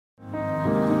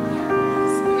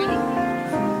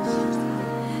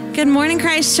Good morning,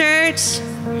 Christ Church.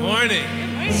 Good morning.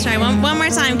 Let's try one more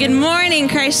time. Good morning,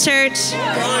 Christ Church. Good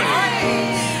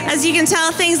morning. As you can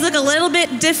tell, things look a little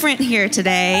bit different here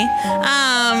today.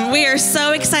 We are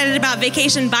so excited about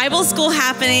Vacation Bible School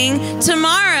happening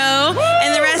tomorrow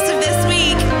and the rest of this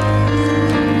week.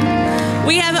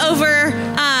 We have over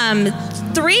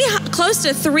close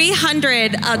to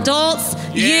 300 adults,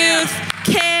 youth,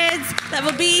 kids that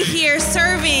will be here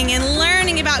serving and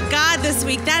learning about God this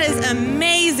week. That is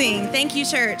amazing. Thank you,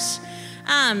 church.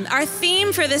 Our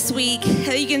theme for this week,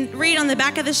 you can read on the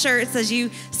back of the shirts as you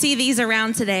see these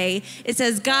around today. It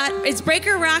says, it's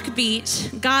Breaker Rock Beach,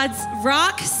 God's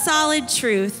rock solid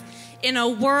truth in a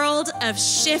world of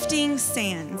shifting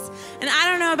sands. And I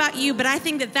don't know about you, but I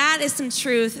think that is some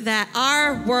truth that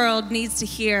our world needs to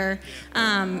hear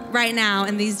right now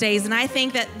in these days. And I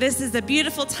think that this is a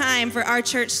beautiful time for our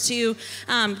church to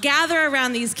gather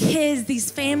around these kids,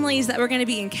 these families that we're going to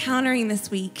be encountering this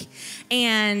week,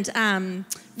 and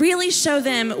really show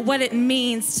them what it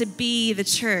means to be the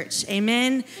church.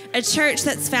 Amen? A church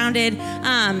that's founded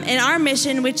in our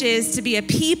mission, which is to be a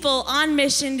people on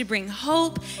mission to bring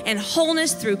hope and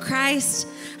wholeness through Christ.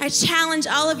 I challenge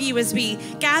all of you as we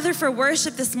gather for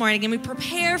worship this morning and we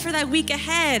prepare for that week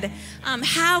ahead.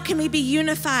 How can we be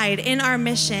unified in our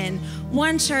mission?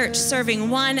 One church serving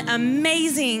one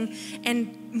amazing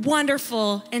and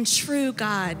wonderful and true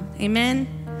God.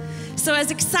 Amen? So as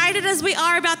excited as we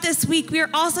are about this week, we are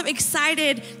also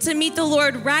excited to meet the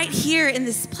Lord right here in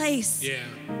this place. Yeah.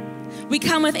 We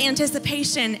come with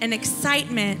anticipation and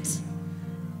excitement.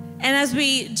 And as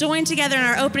we join together in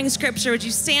our opening scripture, would you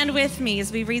stand with me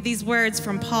as we read these words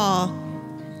from Paul,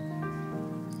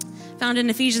 found in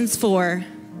Ephesians 4.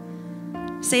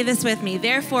 Say this with me.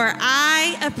 Therefore,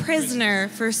 I, a prisoner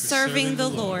for serving the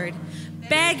Lord,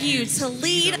 beg you to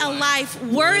lead a life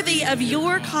worthy of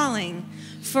your calling,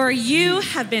 for you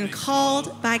have been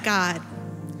called by God.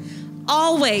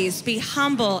 Always be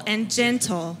humble and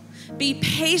gentle. Be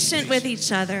patient with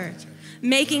each other,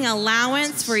 making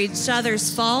allowance for each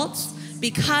other's faults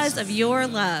because of your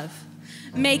love.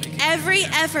 Make every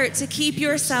effort to keep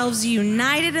yourselves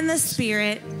united in the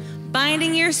Spirit,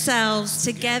 binding yourselves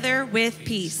together with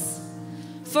peace.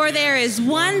 For there is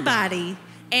one body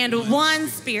and one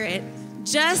Spirit,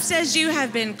 just as you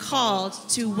have been called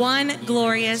to one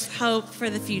glorious hope for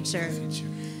the future.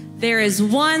 There is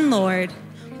one Lord,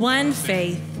 one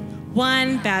faith,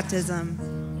 one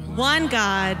baptism, one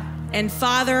God and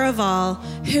Father of all,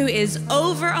 who is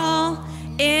over all,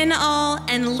 in all,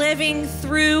 and living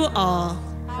through all.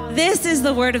 This is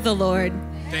the word of the Lord.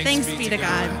 Thanks be to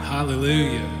God.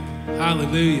 Hallelujah.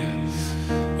 Hallelujah.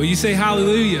 Will you say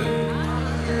hallelujah?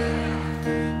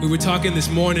 We were talking this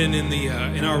morning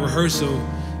in our rehearsal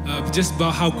just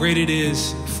about how great it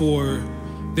is for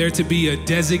there to be a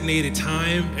designated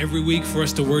time every week for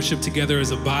us to worship together as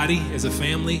a body, as a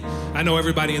family. I know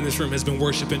everybody in this room has been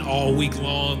worshiping all week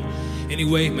long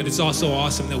anyway, but it's also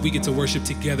awesome that we get to worship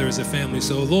together as a family.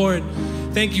 So Lord,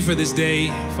 thank you for this day.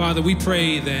 Father, we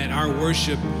pray that our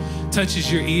worship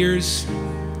touches your ears,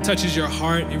 touches your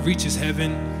heart, it reaches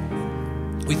heaven.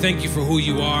 We thank you for who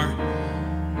you are.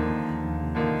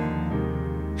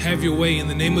 Have your way. In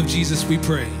the name of Jesus, we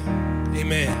pray.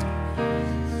 Amen.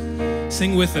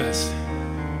 Sing with us.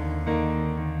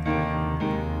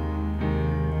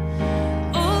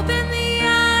 Open the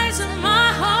eyes of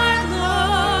my heart,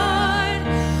 Lord.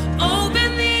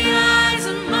 Open the eyes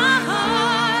of my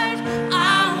heart.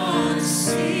 I want to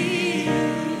see you.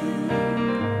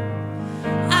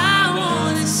 I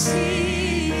want to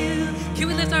see you. Can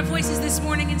we lift our voices this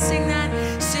morning and sing that?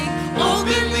 Sing,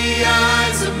 open the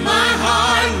eyes of my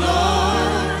heart, Lord.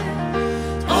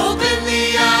 Open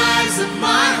the eyes of my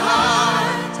heart.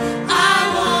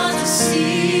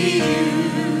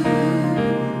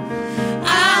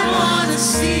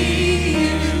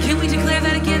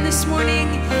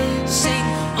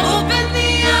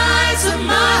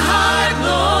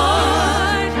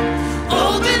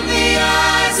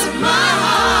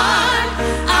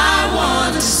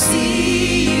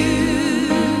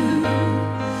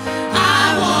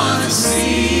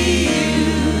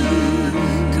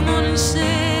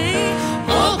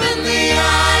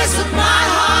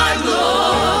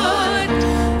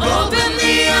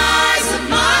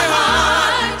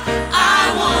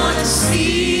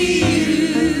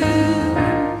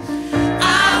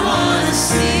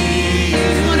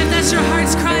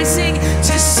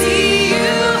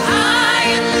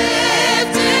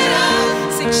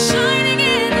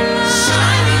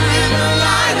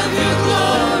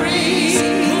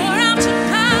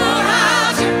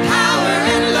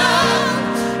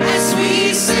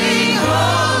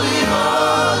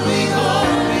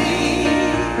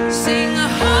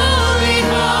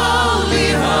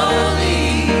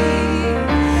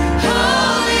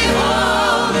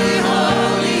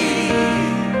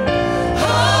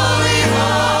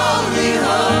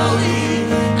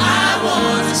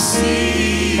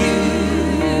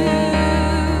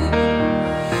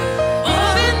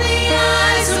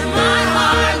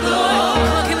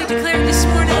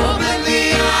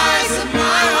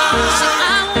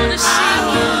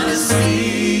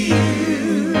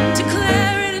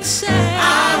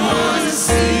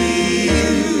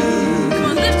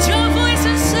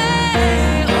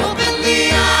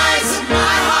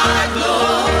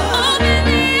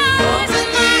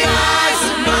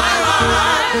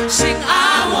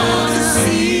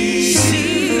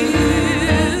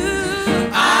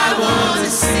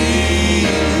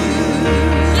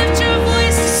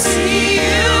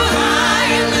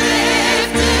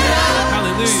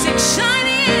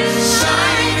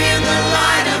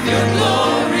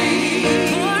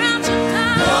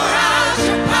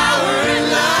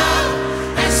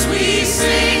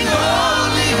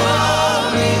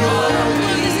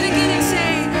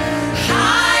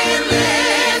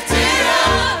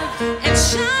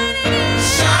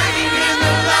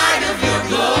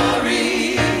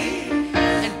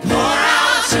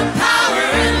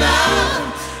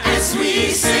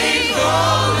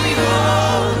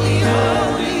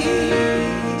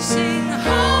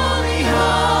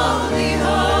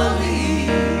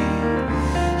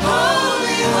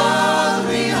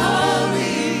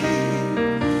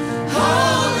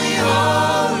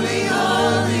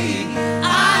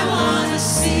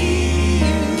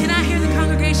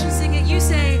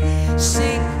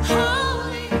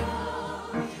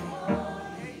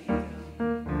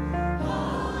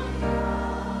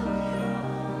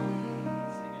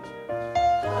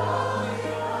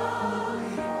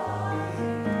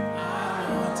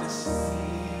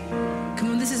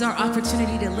 is our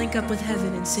opportunity to link up with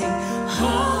heaven and sing,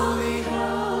 holy,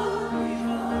 holy,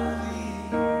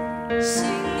 holy.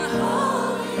 Sing,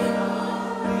 holy,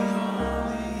 holy,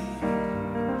 holy.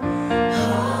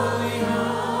 Holy,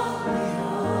 holy,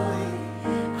 holy.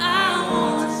 I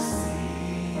want to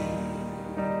sing.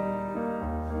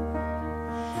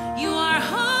 You are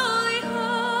holy,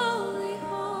 holy,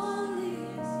 holy.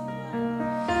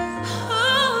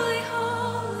 Holy,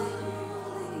 holy,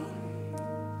 holy.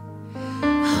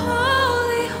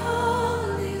 Holy,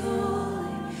 holy,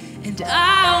 holy. And I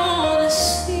want to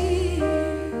see you.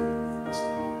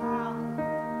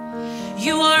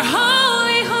 You are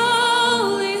holy,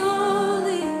 holy,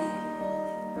 holy.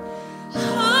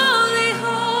 Holy,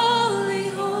 holy,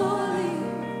 holy.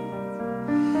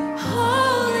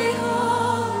 Holy,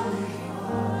 holy,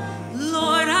 holy.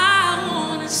 Lord, I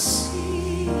want to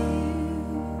see you.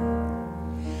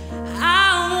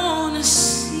 I want to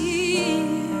see you.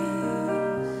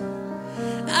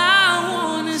 I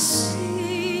want to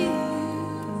see you.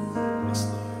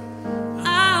 I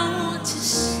want to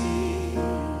see you.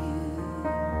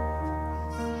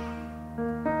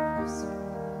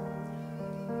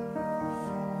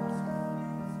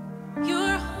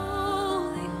 You're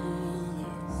holy, holy.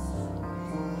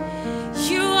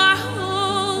 You are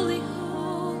holy,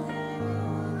 holy.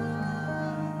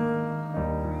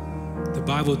 The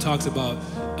Bible talks about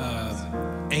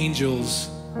angels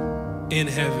in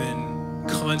heaven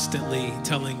constantly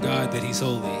telling God that he's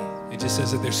holy. It just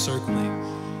says that they're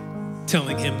circling,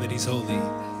 telling him that he's holy.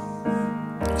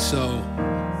 So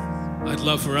I'd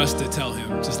love for us to tell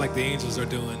him, just like the angels are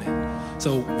doing it.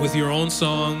 So with your own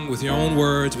song, with your own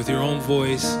words, with your own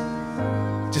voice,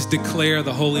 just declare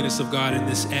the holiness of God in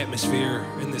this atmosphere,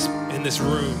 in this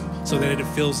room, so that it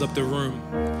fills up the room.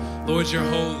 Lord, you're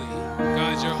holy.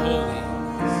 God, you're holy.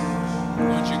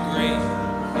 Lord, you're great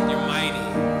and you're mighty.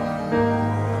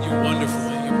 You're wonderful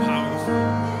and you're powerful.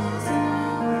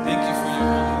 Thank you for your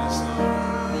holiness, Lord.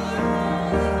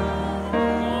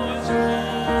 Lord, you're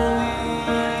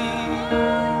holy.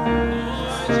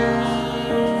 Lord, you're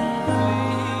holy.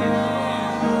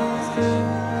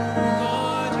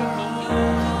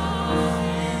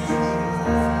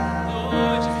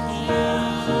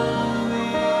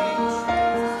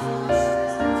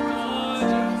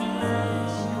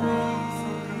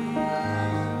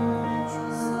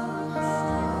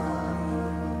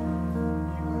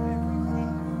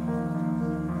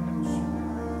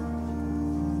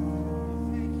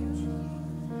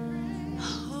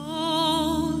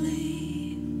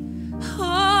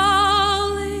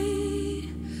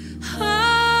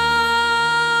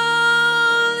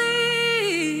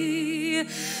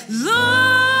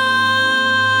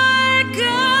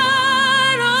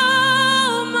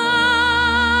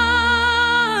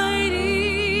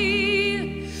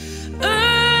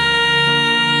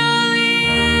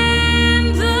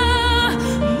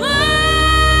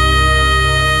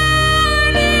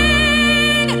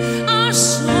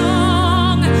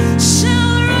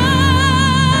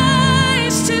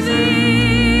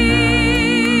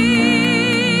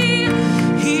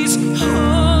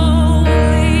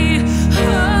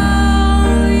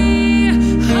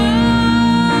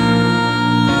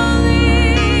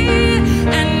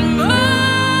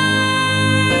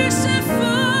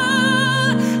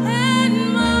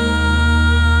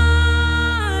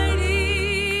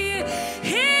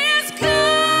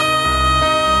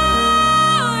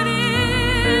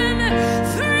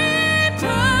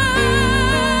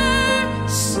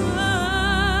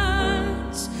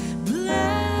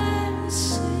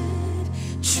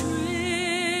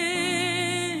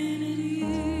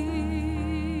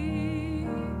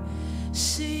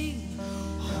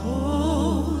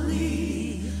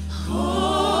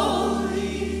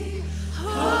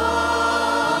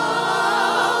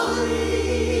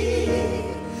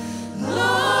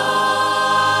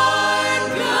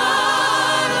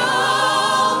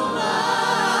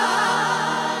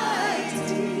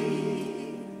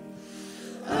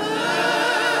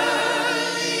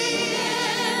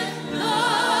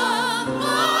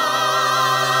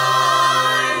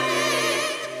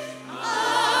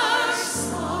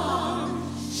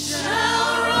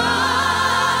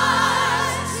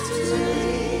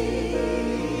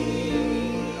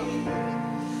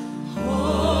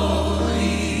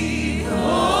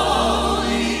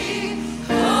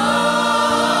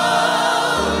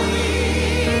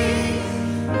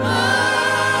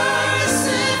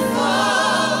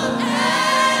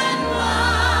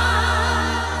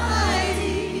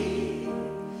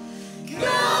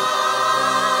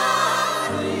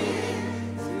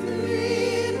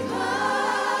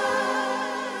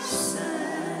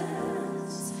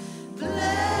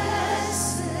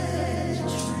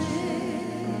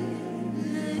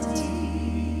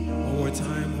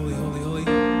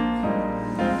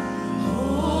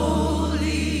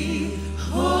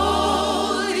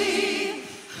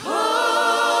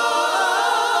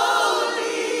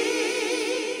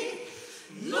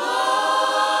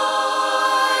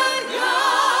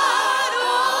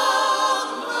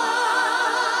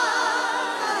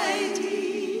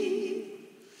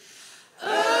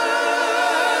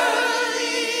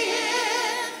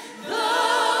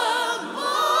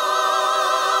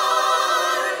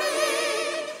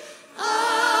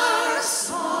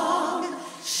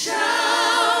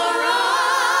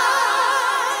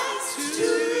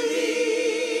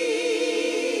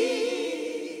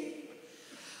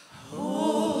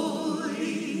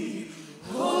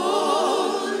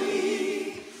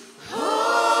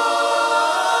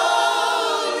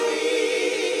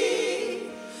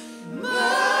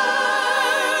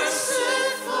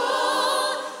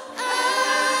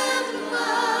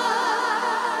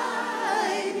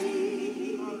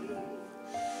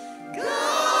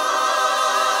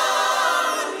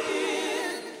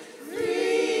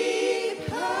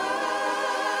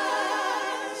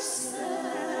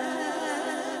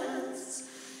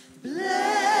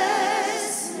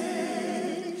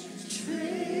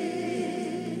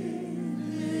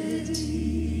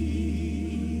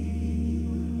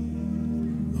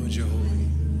 Lord, you're holy.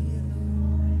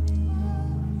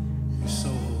 You're so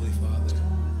holy, Father.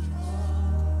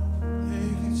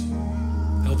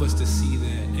 Help us to see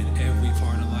that in every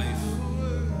part of life.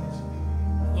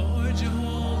 Lord, you're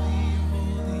holy,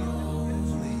 holy,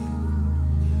 holy.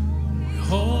 You're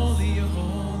holy, you're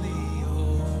holy,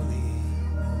 holy.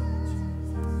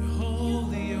 You're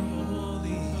holy, you're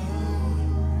holy.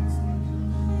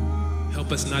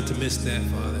 Help us not to miss that,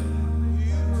 Father.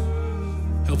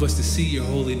 Help us to see your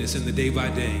holiness in the day by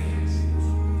day.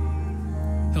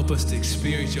 Help us to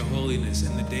experience your holiness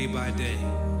in the day by day,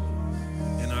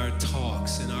 in our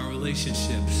talks, in our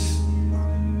relationships,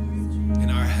 in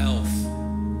our health,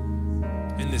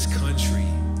 in this country,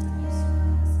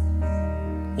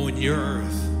 on your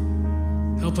earth.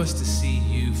 Help us to see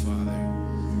you,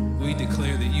 Father. We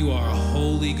declare that you are a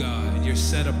holy God. You're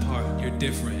set apart. You're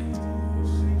different.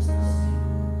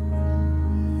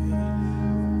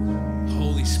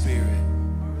 Holy Spirit,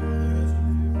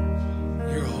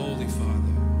 you're holy,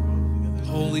 Father.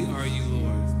 Holy are you,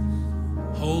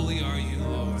 Lord. Holy are you,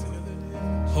 Lord.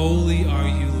 Holy are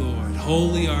you, Lord.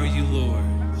 Holy are you, Lord.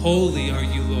 Holy are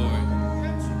you,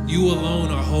 Lord. You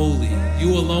alone are holy.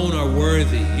 You alone are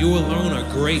worthy. You alone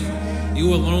are great.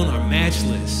 You alone are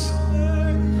matchless.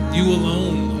 You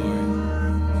alone,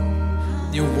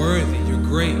 Lord. You're worthy. You're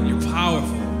great. You're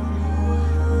powerful.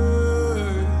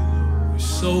 You're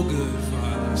so good,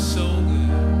 Father. So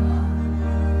good.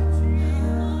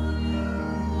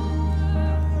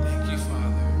 Thank you,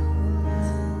 Father.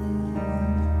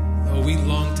 Oh, we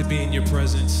long to be in your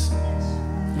presence.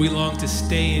 We long to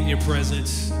stay in your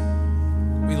presence.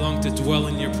 We long to dwell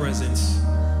in your presence.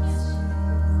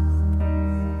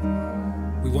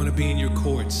 We want to be in your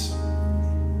courts.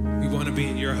 We want to be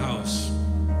in your house.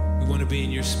 We want to be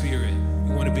in your spirit.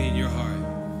 We want to be in your heart.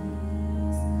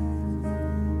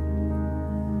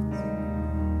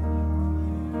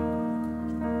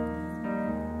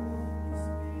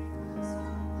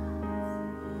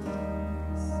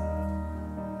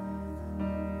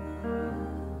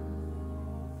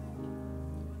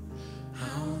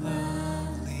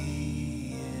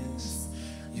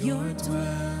 Your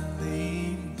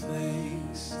dwelling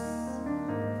place,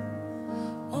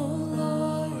 O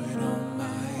Lord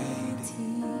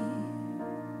Almighty,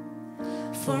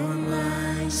 for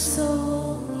my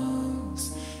soul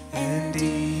longs and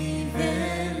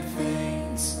even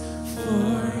faints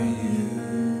for you.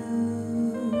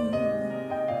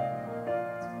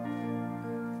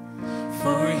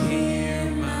 For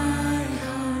here my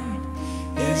heart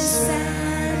is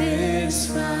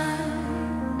satisfied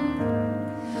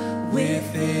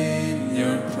within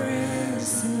your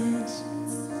presence.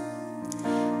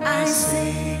 I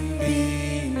sing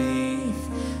beneath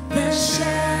the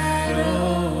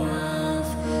shadow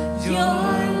of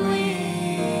your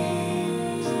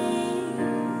wings.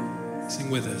 Sing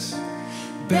with us.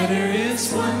 Better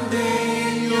is one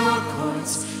day in your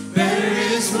courts. Better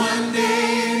is one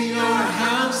day in your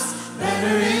house.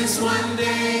 Better is one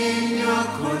day in your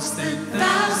courts than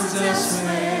thousands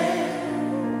elsewhere.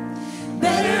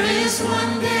 Better is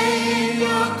one day in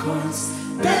your courts.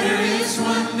 Better is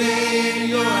one day in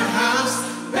your house.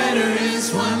 Better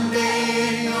is one day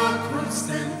in your courts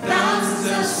than thousands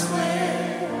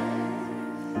elsewhere.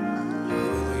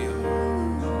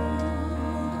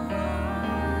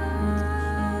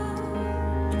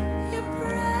 Your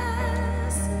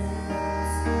presence,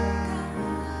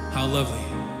 How lovely.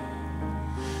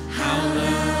 how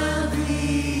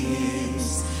lovely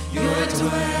is your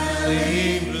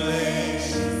dwelling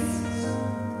place,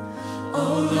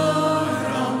 O Lord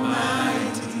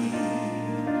Almighty.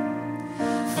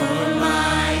 For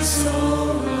my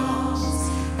soul longs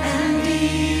and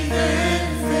even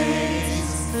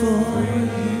faints for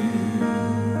you.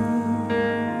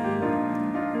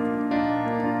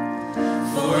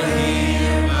 For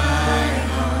here my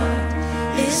heart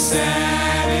is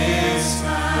satisfied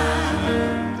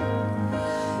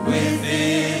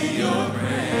within your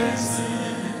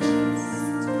presence.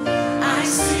 I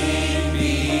sing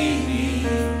beneath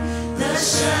the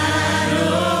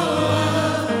shadow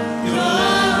of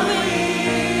your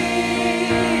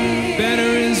wings.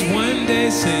 Better is one day,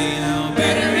 say now.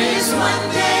 Better is one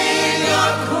day in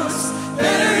your courts.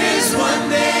 Better is one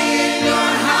day in your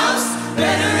house.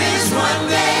 Better is one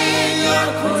day in your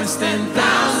courts than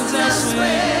thousands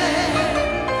elsewhere.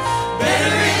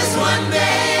 Better is one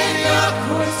day in your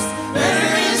courts. Better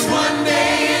is one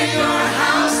day in your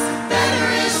house. Better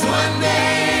is one day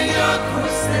in your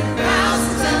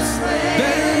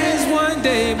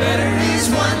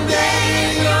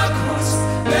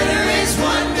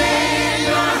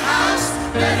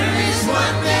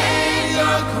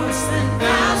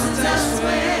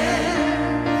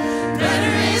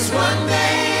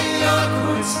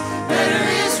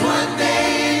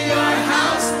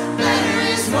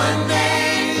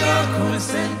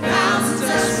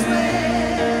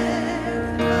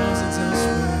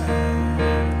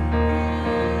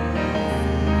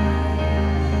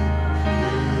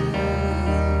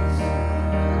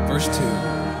verse 2.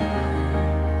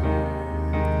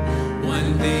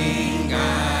 One thing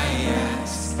I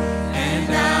ask,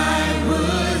 and I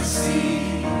would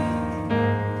seek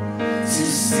to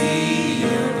see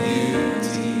your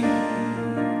beauty,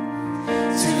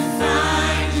 to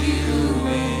find you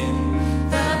in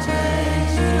the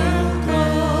place your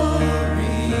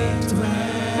glory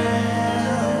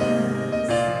dwells.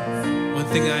 One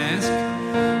thing I ask.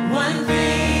 One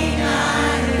thing I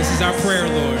ask. This is our prayer,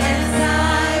 Lord. And I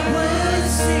would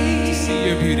To see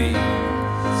your beauty. to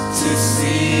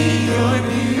see your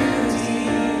beauty,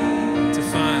 To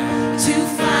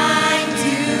find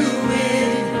you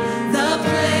in the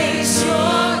place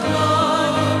your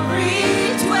glory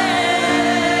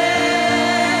dwells.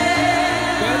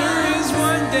 better is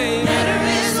one day. Better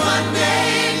is one day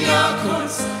in your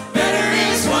courts. Better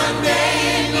is one day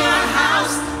in your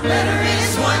house. Better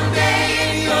is one day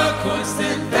in your courts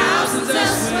than thousands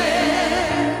elsewhere.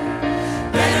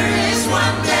 Better is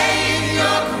one day in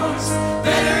your courts.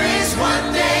 Better is one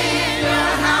day in your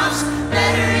house.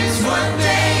 Better is one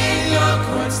day in your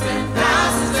courts than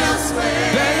thousands elsewhere.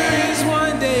 Better is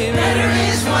one day. Better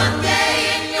is one day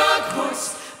in your courts.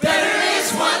 Better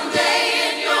is one day in your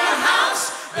house.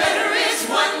 Better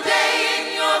is one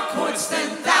day in your courts than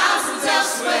thousands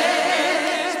elsewhere.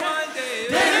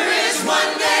 Better is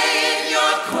one day in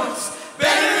your courts.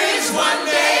 Better is one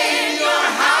day in your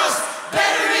house.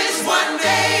 Better is one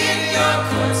day in your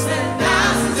courts than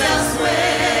thousands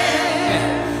elsewhere.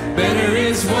 Better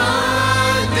is one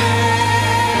day.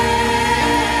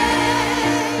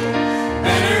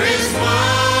 Better is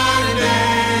one day.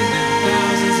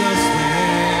 Thousands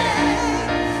elsewhere.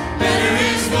 Better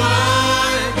is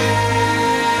one day.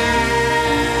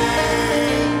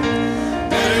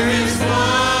 Better is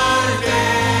one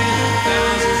day.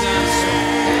 Thousands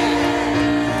elsewhere.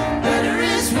 Better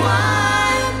is one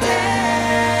day.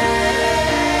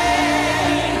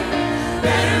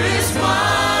 Better is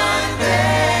one day.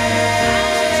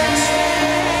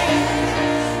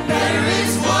 Better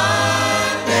is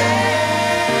one day.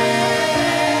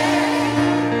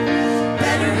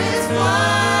 Better is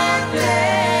one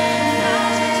day.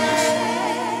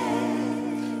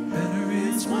 Better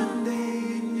is one day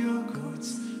in your courts.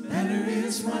 Better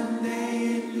is one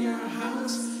day in your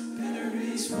house. Better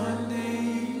is one day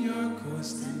in your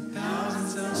courts than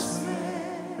thousands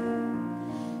elsewhere.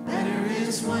 Better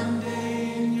is one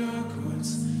day in your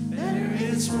courts. Better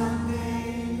is one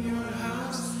day in your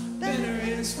house. Better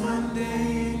is one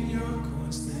day in your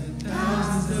courts than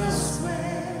thousands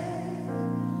elsewhere.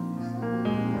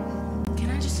 Can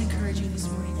I just encourage you this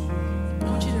morning? I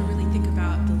want you to really think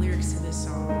about the lyrics to this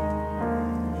song.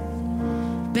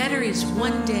 Better is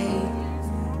one day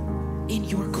in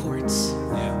your courts.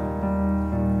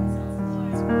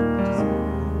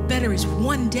 Better is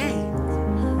one day.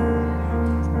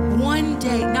 One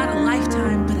day, not a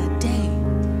lifetime, but a day.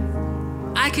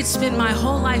 I could spend my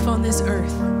whole life on this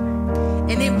earth,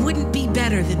 and it wouldn't be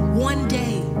better than one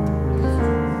day.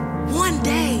 One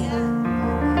day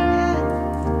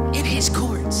in his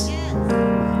courts.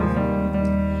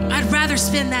 I'd rather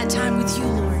spend that time with you,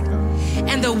 Lord.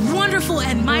 And the wonderful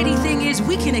and mighty thing is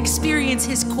we can experience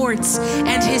his courts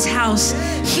and his house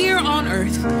here on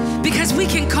earth because we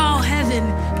can call heaven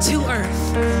to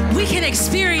earth. We can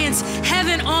experience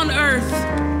heaven on earth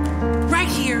right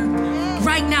here,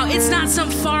 right now. It's not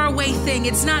some faraway thing.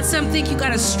 It's not something you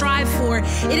gotta strive for.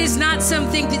 It is not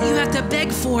something that you have to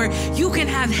beg for. You can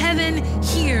have heaven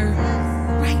here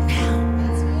right now.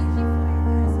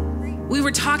 We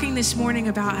were talking this morning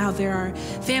about how there are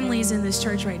families in this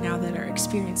church right now that are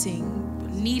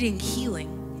needing healing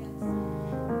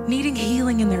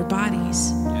in their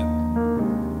bodies.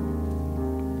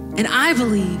 And I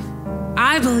believe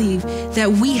that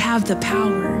we have the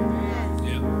power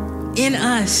in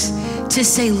us to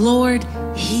say, Lord,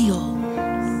 heal,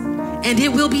 and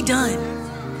it will be done.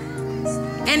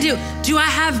 And do I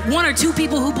have one or two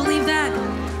people who believe that?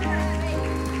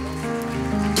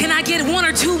 Can I get one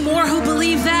or two more who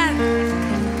believe that?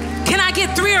 Can I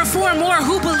get 3 or 4 more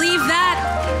who believe that?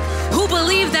 Who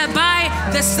believe that by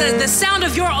the sound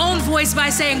of your own voice, by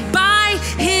saying, by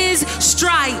his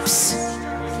stripes,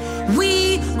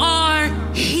 we are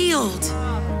healed.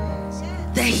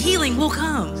 The healing will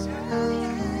come.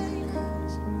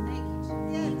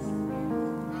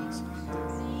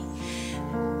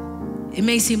 It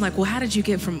may seem like, well, how did you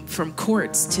get from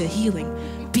courts to healing?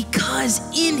 Because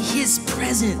in his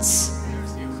presence,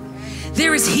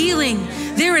 there is healing,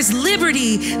 there is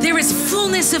liberty, there is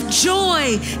fullness of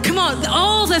joy. Come on,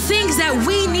 all the things that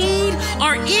we need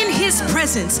are in his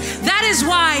presence. That is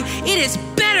why it is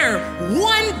better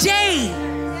one day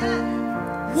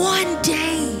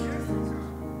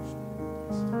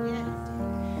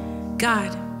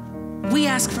God, we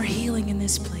ask for healing in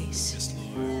this place.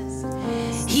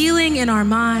 Healing in our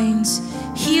minds,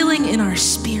 healing in our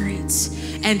spirits,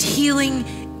 and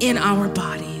healing in our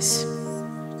bodies.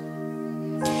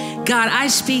 God, I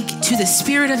speak to the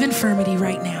spirit of infirmity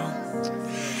right now,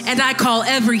 and I call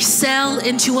every cell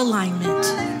into alignment.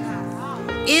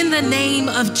 In the name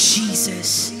of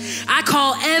Jesus, I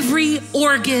call every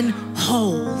organ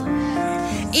whole.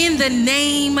 In the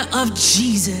name of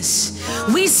Jesus,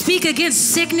 we speak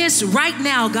against sickness right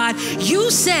now, God. You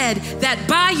said that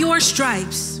by your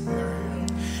stripes,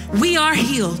 we are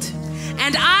healed.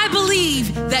 And I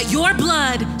believe that your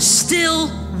blood still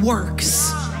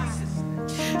works.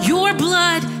 Your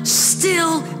blood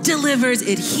still delivers,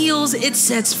 it heals, it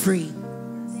sets free.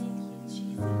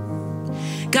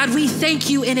 God, we thank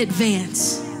you in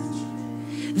advance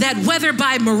that whether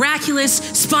by miraculous,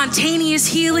 spontaneous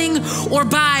healing or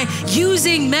by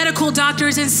using medical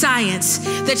doctors and science,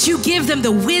 that you give them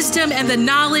the wisdom and the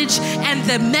knowledge and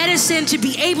the medicine to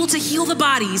be able to heal the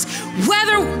bodies.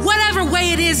 Whatever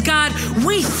way it is, God,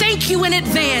 we thank you in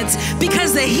advance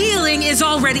because the healing is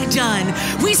already done.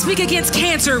 We speak against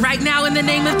cancer right now in the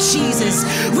name of Jesus.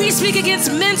 We speak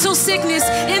against mental sickness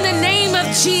in the name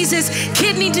of Jesus,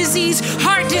 kidney disease,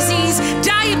 heart disease,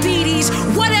 diabetes,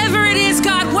 whatever it is,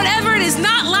 God, whatever it is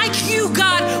not like you,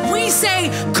 God, we say,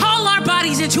 call our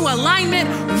bodies into alignment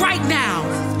right now.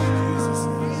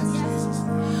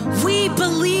 We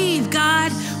believe,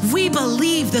 God, we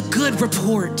believe the good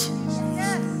report.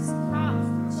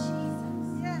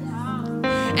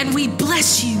 And we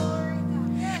bless you.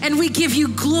 And we give you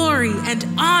glory and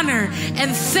honor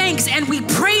and thanks, and we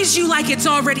praise you like it's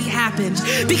already happened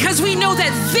because we know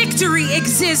that victory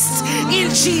exists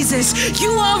in Jesus.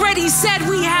 You already said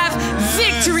we have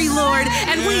victory, Lord,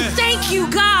 and we thank you,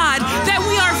 God, that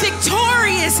we are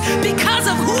victorious because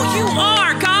of who you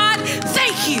are, God.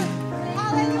 Thank you.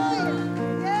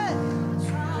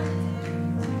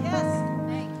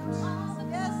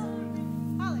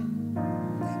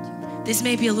 This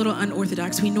may be a little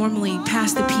unorthodox. We normally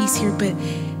pass the peace here, but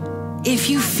if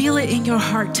you feel it in your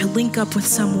heart to link up with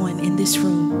someone in this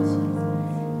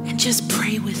room and just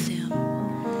pray with them,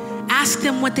 ask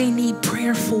them what they need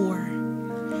prayer for.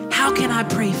 How can I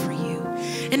pray for you?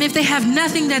 And if they have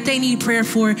nothing that they need prayer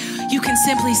for, you can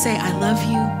simply say, I love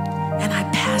you, and I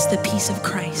pass the peace of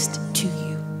Christ to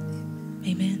you.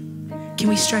 Amen. Can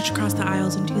we stretch across the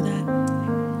aisles and do that?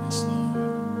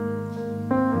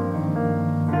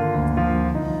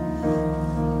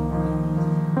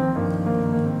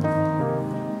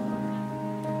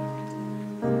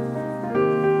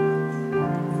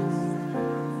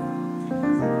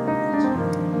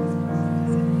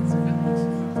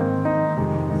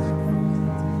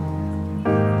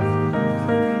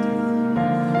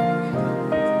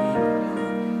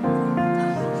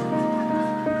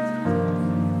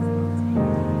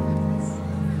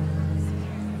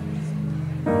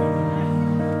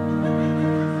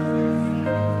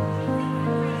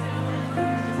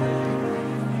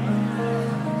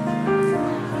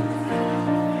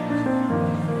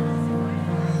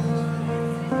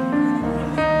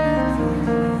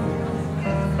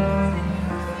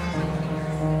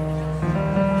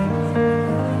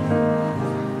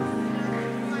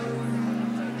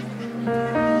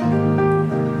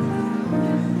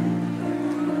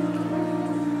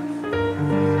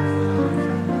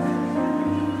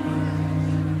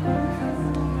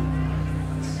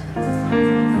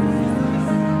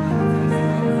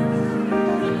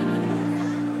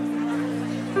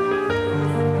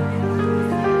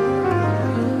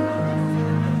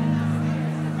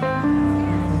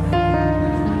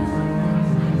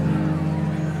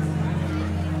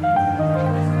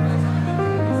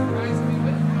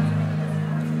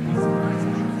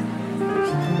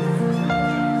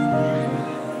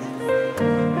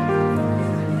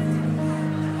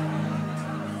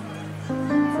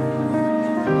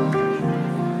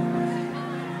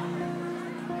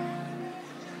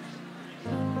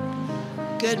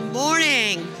 Good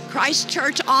morning, Christ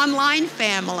Church online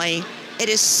family. It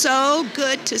is so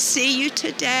good to see you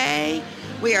today.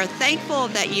 We are thankful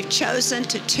that you've chosen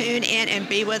to tune in and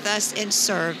be with us in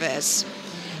service.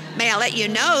 May I let you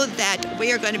know that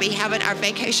we are going to be having our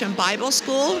Vacation Bible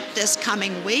School this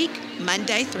coming week,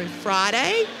 Monday through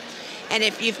Friday. And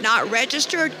if you've not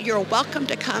registered, you're welcome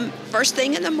to come first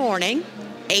thing in the morning,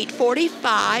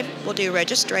 8:45, we'll do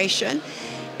registration.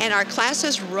 And our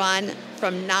classes run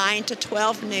from 9 to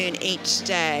 12 noon each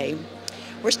day.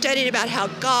 We're studying about how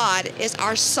God is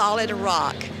our solid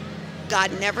rock.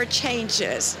 God never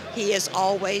changes. He is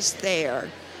always there.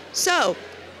 So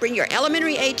bring your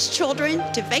elementary age children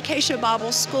to Vacation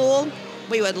Bible School.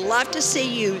 We would love to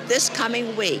see you this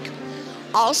coming week.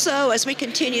 Also, as we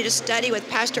continue to study with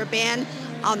Pastor Ben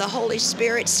on the Holy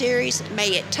Spirit series,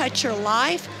 may it touch your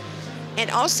life.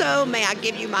 And also, may I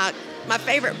give you my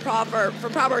favorite proverb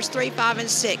from Proverbs 3, 5, and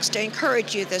 6 to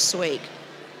encourage you this week.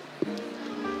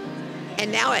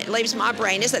 And now it leaves my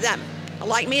brain. Isn't that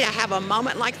like me to have a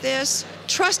moment like this?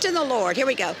 Trust in the Lord. Here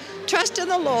we go. Trust in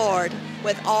the Lord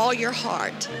with all your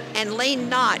heart and lean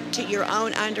not to your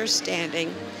own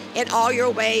understanding. In all your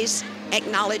ways,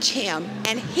 acknowledge Him,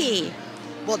 and He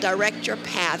will direct your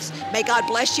paths. May God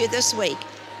bless you this week.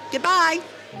 Goodbye.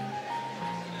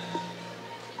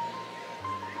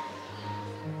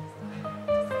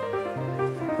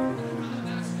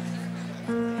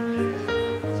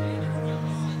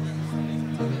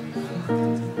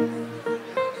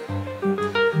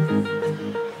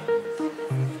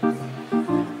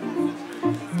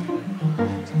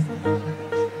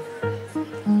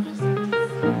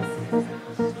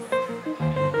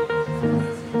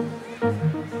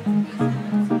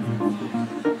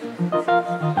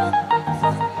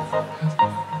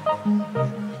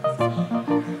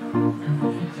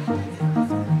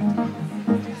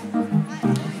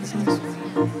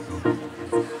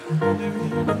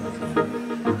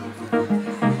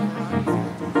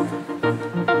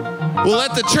 Well,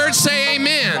 let the church say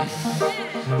amen.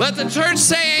 Let the church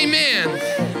say amen.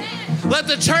 Let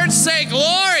the church say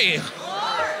glory.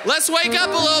 Let's wake up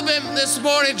a little bit this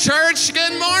morning, church.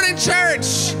 Good morning,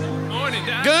 church. Morning,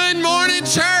 Dad. Good morning,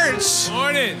 church.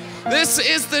 Morning. This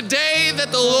is the day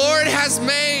that the Lord has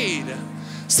made.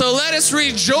 So let us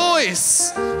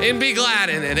rejoice and be glad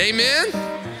in it. Amen.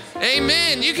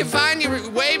 Amen. You can find your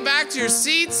way back to your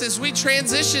seats as we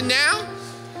transition now.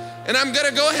 And I'm going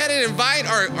to go ahead and invite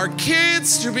our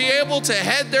kids to be able to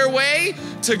head their way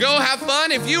to go have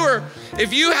fun. If you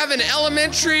have an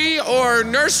elementary or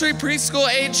nursery preschool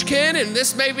age kid and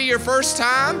this may be your first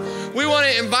time, we want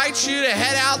to invite you to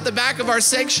head out the back of our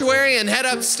sanctuary and head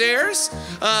upstairs.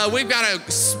 We've got a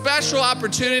special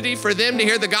opportunity for them to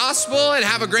hear the gospel and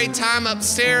have a great time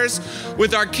upstairs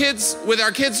with our kids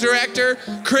director,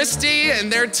 Christy,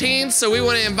 and their team. So we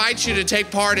want to invite you to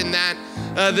take part in that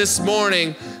this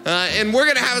morning. And we're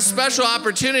going to have a special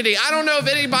opportunity. I don't know if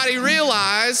anybody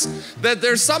realized that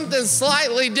there's something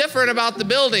slightly different about the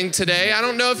building today. I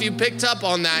don't know if you picked up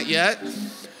on that yet.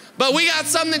 But we got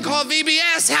something called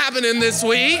VBS happening this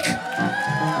week.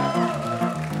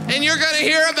 And you're going to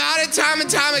hear about it time and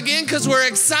time again because we're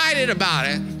excited about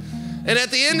it. And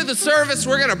at the end of the service,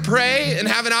 we're going to pray and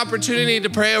have an opportunity to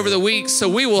pray over the week. So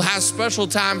we will have special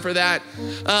time for that.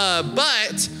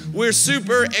 But we're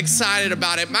super excited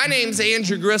about it. My name's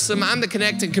Andrew Grissom. I'm the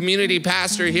Connected Community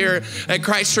Pastor here at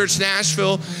Christ Church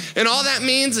Nashville. And all that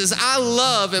means is I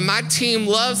love, and my team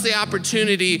loves the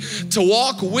opportunity to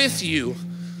walk with you.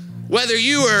 Whether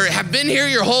you have been here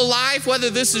your whole life, whether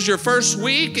this is your first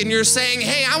week and you're saying,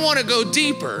 hey, I want to go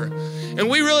deeper. And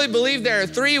we really believe there are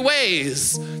 3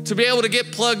 ways to be able to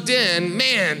get plugged in.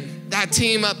 Man, that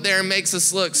team up there makes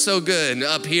us look so good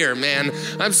up here, man.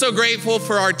 I'm so grateful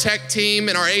for our tech team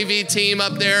and our AV team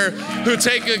up there who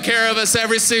take good care of us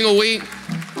every single week.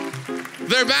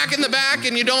 They're back in the back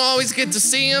and you don't always get to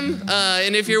see them.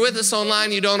 And if you're with us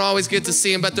online, you don't always get to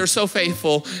see them, but they're so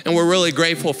faithful and we're really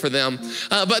grateful for them.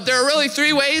 But there are really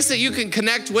 3 ways that you can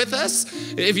connect with us.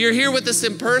 If you're here with us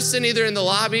in person, either in the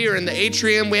lobby or in the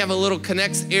atrium, we have a little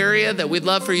connect area that we'd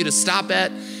love for you to stop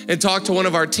at and talk to one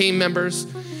of our team members.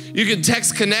 You can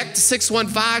text connect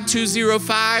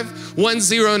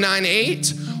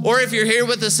 615-205-1098. Or if you're here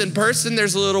with us in person,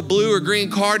 there's a little blue or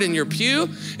green card in your pew,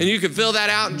 and you can fill that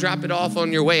out and drop it off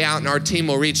on your way out, and our team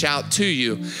will reach out to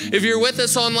you. If you're with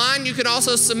us online, you can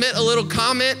also submit a little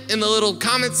comment in the little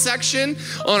comment section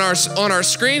on our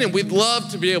screen, and we'd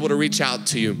love to be able to reach out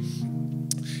to you.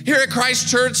 Here at Christ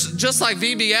Church, just like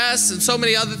VBS and so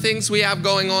many other things we have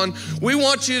going on, we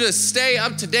want you to stay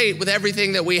up to date with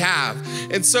everything that we have.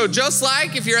 And so just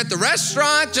like if you're at the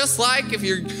restaurant, just like if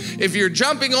you're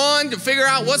jumping on to figure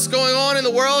out what's going on in the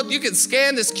world, you can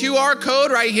scan this QR code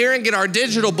right here and get our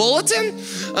digital bulletin.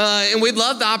 And we'd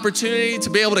love the opportunity to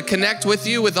be able to connect with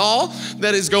you with all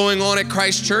that is going on at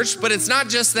Christ Church. But it's not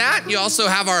just that. You also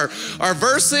have our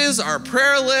verses, our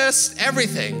prayer list,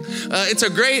 everything. It's a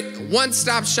great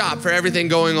one-stop shop for everything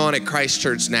going on at Christ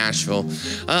Church Nashville.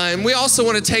 And we also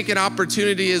want to take an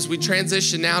opportunity as we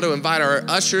transition now to invite our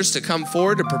ushers to come forward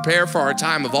forward to prepare for our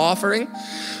time of offering.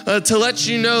 To let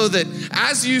you know that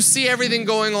as you see everything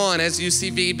going on, as you see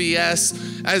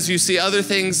VBS, as you see other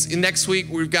things, next week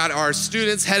we've got our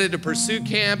students headed to Pursuit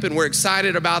Camp, and we're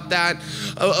excited about that,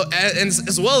 and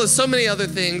as well as so many other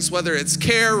things, whether it's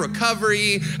care,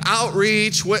 recovery,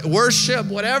 outreach, worship,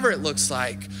 whatever it looks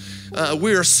like.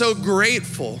 We are so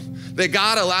grateful that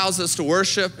God allows us to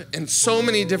worship in so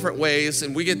many different ways,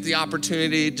 and we get the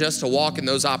opportunity just to walk in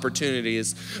those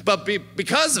opportunities. But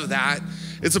because of that,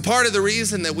 it's a part of the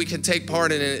reason that we can take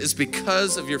part in it is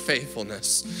because of your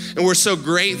faithfulness. And we're so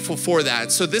grateful for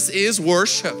that. So this is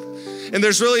worship. And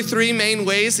there's really three main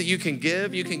ways that you can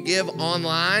give. You can give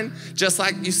online, just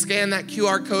like you scanned that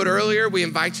QR code earlier. We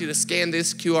invite you to scan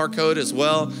this QR code as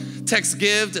well. Text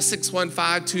GIVE to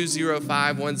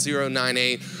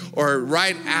 615-205-1098, or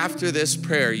right after this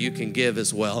prayer, you can give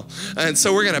as well. And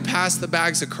so we're gonna pass the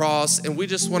bags across, and we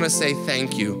just wanna say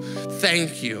thank you.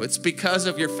 Thank you. It's because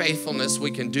of your faithfulness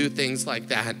we can do things like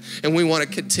that, and we wanna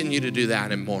continue to do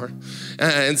that and more.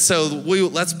 And so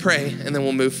let's pray, and then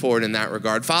we'll move forward in that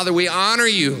regard. Father, we honor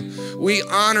you. We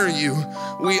honor you.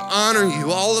 We honor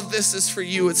you. All of this is for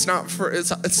you. It's not for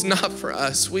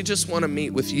us. We just wanna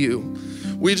meet with you.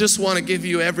 We just want to give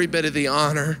you every bit of the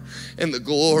honor and the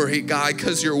glory, God,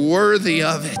 because you're worthy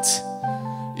of it.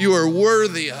 You are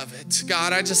worthy of it.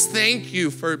 God, I just thank you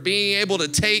for being able to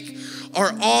take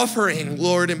our offering,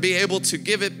 Lord, and be able to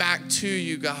give it back to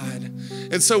you, God.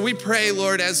 And so we pray,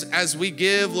 Lord, as we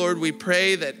give, Lord, we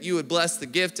pray that you would bless the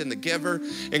gift and the giver.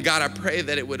 And God, I pray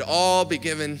that it would all be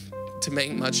given to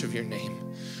make much of your name.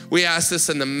 We ask this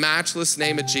in the matchless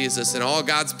name of Jesus, and all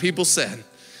God's people said,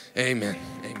 amen.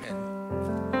 Amen.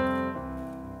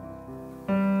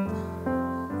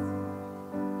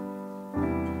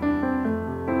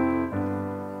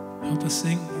 Help us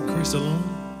sing in Christ alone.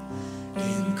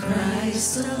 In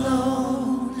Christ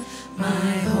alone,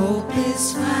 my hope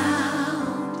is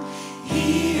found.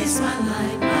 He is my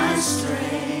light, my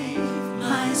strength,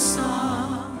 my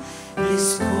song.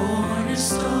 This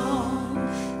cornerstone,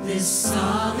 this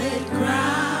solid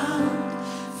ground,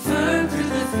 firm through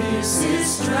the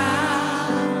fiercest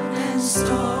drought and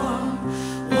storm.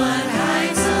 What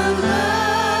heights of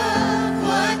love,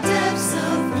 what depths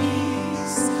of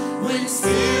peace, when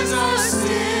seas are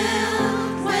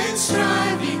still, when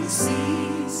striving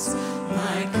cease.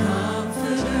 My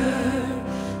comforter,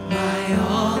 my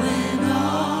all in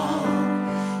all,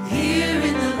 here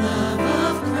in the love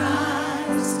of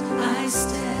Christ I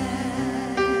stand.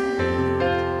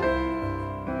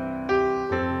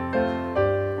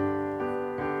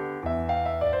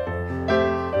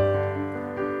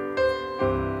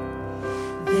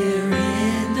 There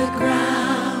in the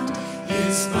ground,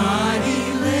 his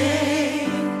body lay,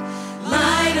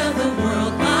 light of the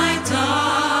world, my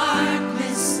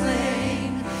darkness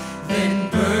slain. Then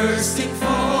bursting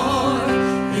forth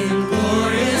in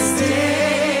glorious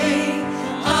day,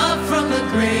 up from the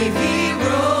grave he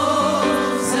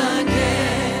rose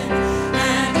again.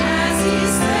 And as he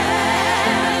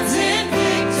stands in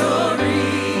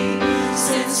victory,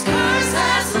 since curse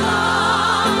has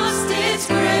lost its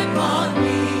grip on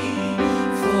me,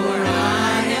 for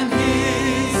I am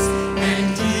his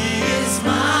and he is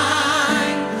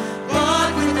mine,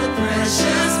 bought with the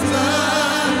precious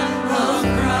blood of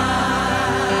Christ.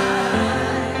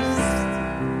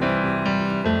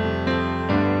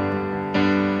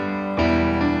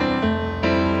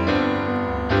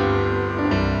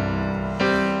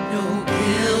 No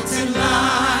guilt in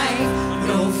life,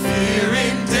 no fear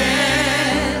in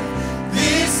death.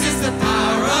 This is the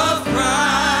power of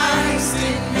Christ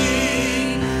in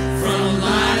me. From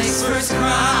life's first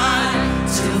cry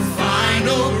to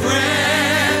final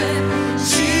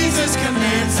breath, Jesus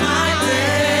commands my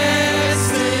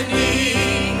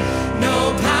destiny.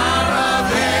 No power of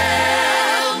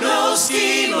hell, no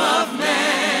scheme of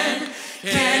man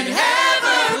can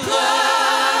ever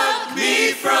pluck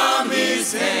me from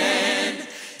his hand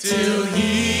till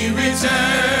he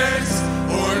returns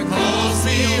or calls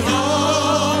me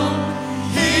home.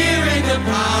 Here in the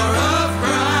power of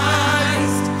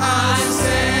Christ I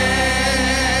stand.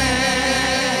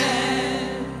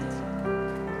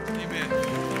 Amen.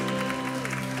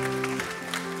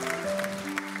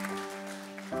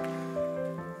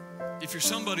 If you're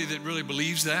somebody that really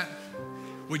believes that,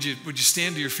 would you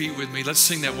stand to your feet with me? Let's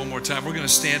sing that one more time. We're going to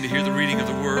stand to hear the reading of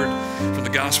the word from the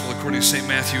gospel according to St.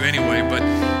 Matthew anyway, but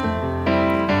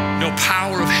no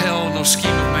power of hell, no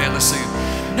scheme of man. Let's sing it.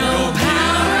 No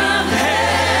power of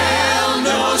hell,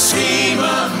 no scheme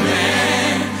of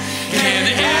man can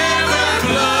ever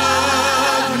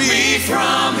pluck me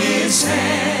from his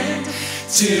hand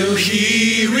till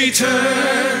he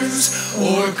returns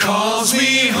or calls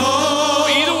me home.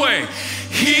 Either way,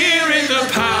 here in the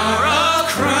power of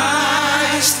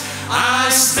Christ I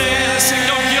stand. Sing,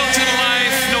 no guilt in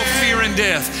life, no fear in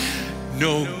death.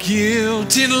 No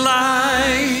guilt in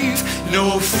life,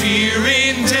 no fear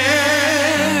in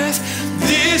death.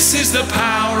 This is the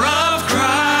power of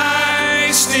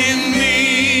Christ in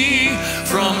me.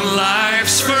 From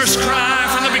life's first cry,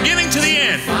 from the beginning to the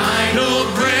end, final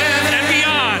breath and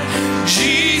beyond,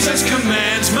 Jesus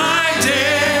commands my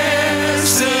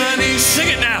destiny. Sing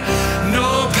it now.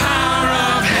 No power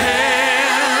of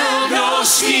hell, no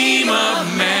scheme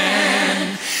of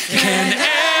man can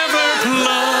ever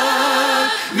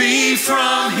pluck me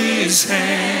from his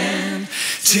hand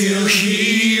till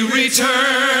he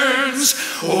returns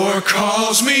or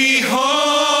calls me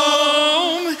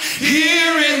home.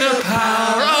 Here in the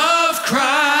power of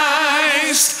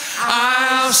Christ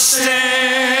I'll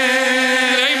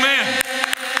stand. Amen.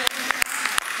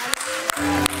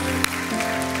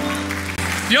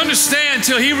 You understand,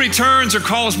 till he returns or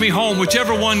calls me home,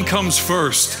 whichever one comes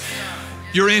first,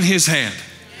 you're in his hand.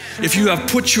 If you have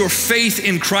put your faith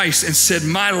in Christ and said,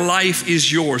 my life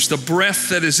is yours, the breath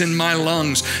that is in my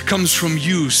lungs comes from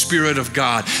you, Spirit of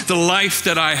God. The life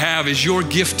that I have is your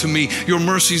gift to me. Your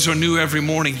mercies are new every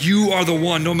morning. You are the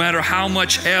one, no matter how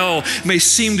much hell may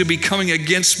seem to be coming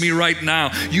against me right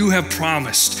now, you have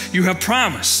promised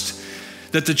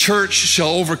that the church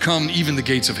shall overcome even the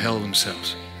gates of hell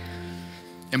themselves.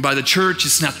 And by the church,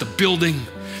 it's not the building.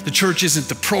 The church isn't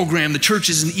the program. The church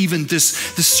isn't even this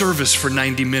service for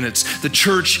 90 minutes. The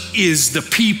church is the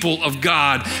people of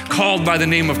God called by the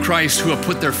name of Christ who have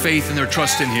put their faith and their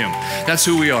trust in him. That's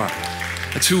who we are.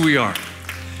 That's who we are.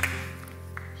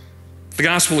 The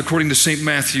gospel according to St.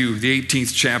 Matthew, the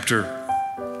 18th chapter.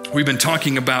 We've been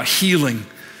talking about healing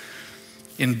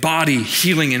in body,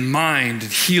 healing in mind,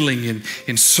 and healing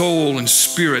in soul and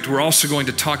spirit. We're also going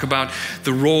to talk about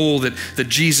the role that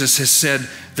Jesus has said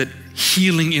that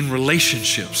healing in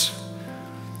relationships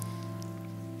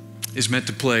is meant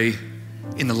to play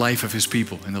in the life of his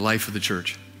people, in the life of the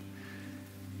church.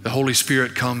 The Holy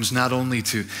Spirit comes not only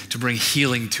to bring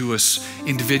healing to us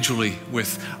individually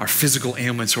with our physical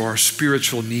ailments or our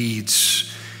spiritual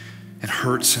needs and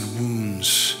hurts and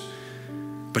wounds,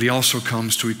 but he also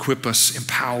comes to equip us,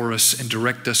 empower us, and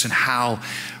direct us in how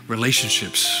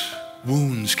relationships,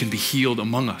 wounds can be healed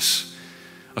among us.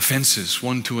 Offenses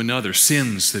one to another,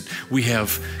 sins that we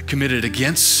have committed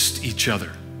against each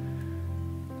other.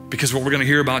 Because what we're going to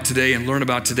hear about today and learn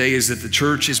about today is that the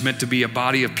church is meant to be a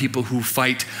body of people who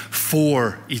fight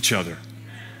for each other,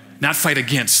 not fight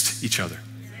against each other.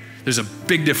 There's a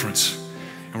big difference,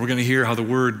 and we're going to hear how the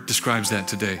word describes that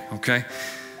today, okay?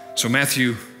 So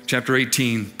Matthew chapter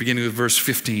 18, beginning with verse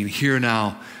 15, hear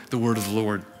now the word of the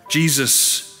Lord.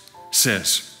 Jesus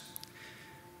says,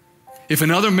 if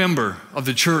another member of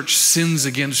the church sins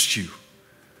against you,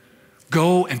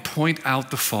 go and point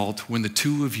out the fault when the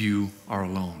two of you are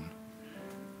alone.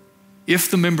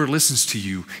 If the member listens to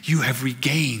you, you have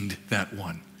regained that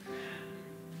one.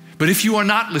 But if you are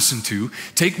not listened to,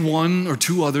 take one or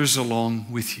two others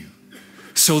along with you,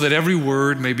 so that every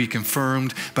word may be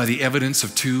confirmed by the evidence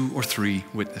of 2 or 3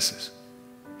 witnesses.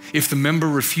 If the member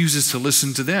refuses to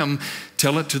listen to them,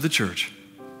 tell it to the church.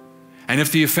 And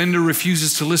if the offender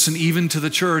refuses to listen even to the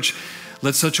church,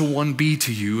 let such a one be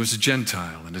to you as a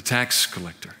Gentile and a tax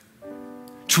collector.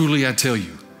 Truly I tell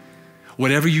you,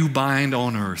 whatever you bind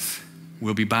on earth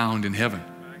will be bound in heaven.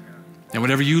 And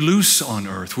whatever you loose on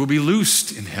earth will be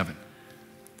loosed in heaven.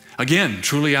 Again,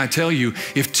 truly I tell you,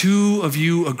 if 2 of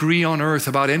you agree on earth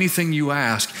about anything you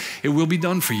ask, it will be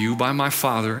done for you by my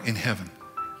Father in heaven.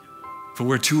 For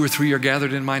where 2 or 3 are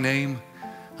gathered in my name,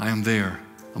 I am there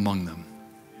among them.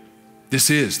 This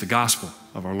is the gospel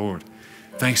of our Lord.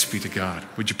 Thanks be to God.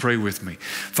 Would you pray with me?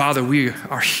 Father, we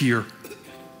are here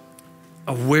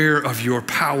aware of your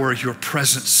power, your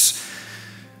presence,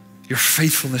 your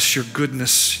faithfulness, your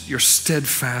goodness, your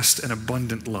steadfast and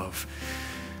abundant love.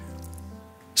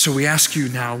 So we ask you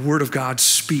now, Word of God,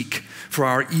 speak, for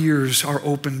our ears are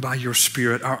opened by your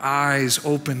Spirit, our eyes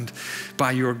opened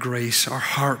by your grace, our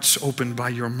hearts opened by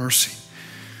your mercy.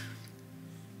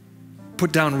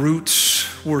 Put down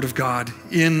roots, Word of God,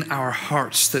 in our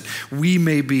hearts that we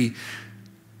may be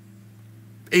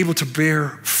able to bear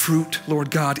fruit, Lord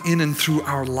God, in and through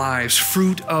our lives,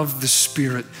 fruit of the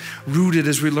Spirit, rooted,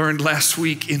 as we learned last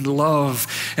week, in love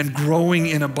and growing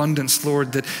in abundance,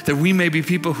 Lord, that we may be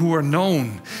people who are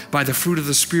known by the fruit of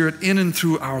the Spirit in and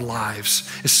through our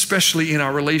lives, especially in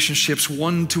our relationships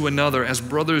one to another as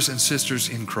brothers and sisters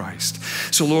in Christ.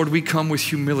 So, Lord, we come with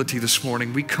humility this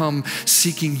morning. We come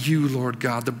seeking you, Lord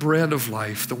God, the bread of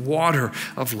life, the water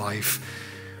of life.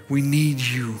 We need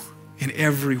you in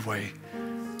every way.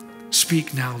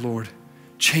 Speak now, Lord.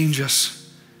 Change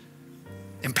us.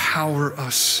 Empower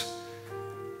us.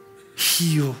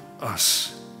 Heal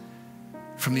us.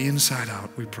 From the inside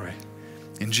out, we pray.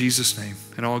 In Jesus' name.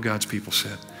 And all God's people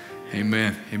said,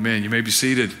 amen. Amen. You may be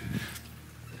seated.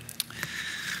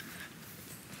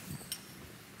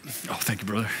 Oh, thank you,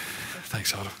 brother.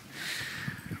 Thanks, Otto.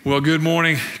 Well, good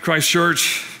morning, Christ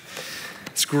Church.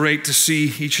 It's great to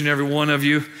see each and every one of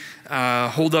you.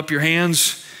 Hold up your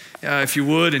hands, if you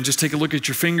would, and just take a look at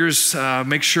your fingers.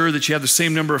 Make sure that you have the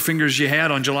same number of fingers you had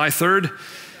on July 3rd.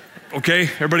 Okay,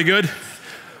 everybody good?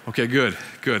 Okay, good.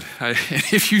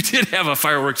 If you did have a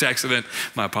fireworks accident,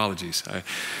 my apologies.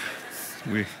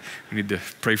 We need to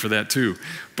pray for that too.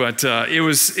 But it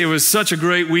was such a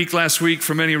great week last week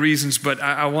for many reasons, but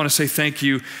I want to say thank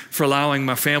you for allowing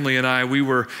my family and I. We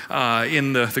were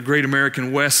in the Great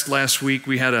American West last week.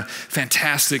 We had a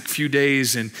fantastic few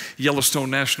days in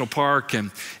Yellowstone National Park and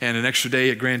an extra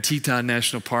day at Grand Teton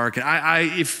National Park.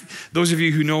 And if those of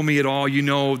you who know me at all, you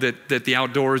know that the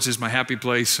outdoors is my happy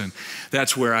place, and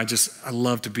that's where I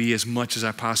love to be as much as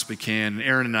I possibly can. And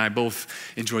Aaron and I both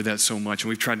enjoy that so much, and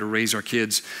we've tried to raise our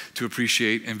kids to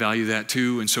appreciate and value that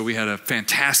too. And so we had a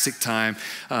fantastic time.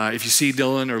 If you see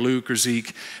Dylan or Luke or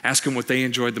Zeke, ask them what they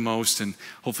enjoyed the most, and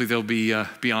hopefully they'll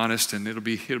be honest, and it'll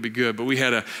be good. But we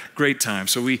had a great time.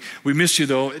 So we missed you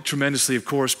though tremendously, of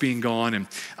course, being gone, and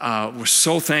we're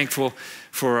so thankful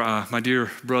for my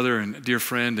dear brother and dear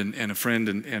friend and a friend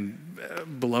and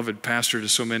beloved pastor to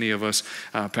so many of us.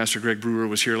 Pastor Greg Brewer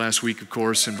was here last week, of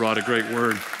course, and brought a great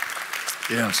word.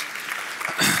 Yes.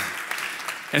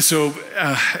 And so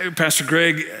Pastor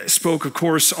Greg spoke, of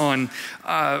course, on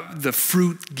the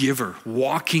fruit giver,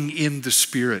 walking in the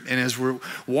Spirit. And as we're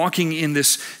walking in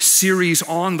this series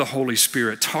on the Holy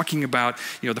Spirit, talking about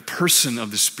the person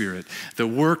of the Spirit, the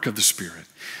work of the Spirit,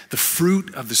 the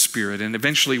fruit of the Spirit, and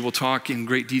eventually we'll talk in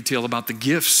great detail about the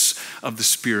gifts of the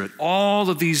Spirit. All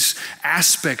of these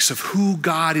aspects of who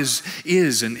God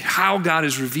is and how God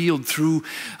is revealed through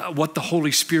what the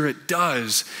Holy Spirit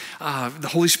does. The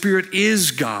Holy Spirit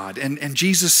is God. And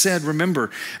Jesus said,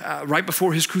 remember, right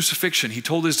before his crucifixion, he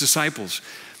told his disciples,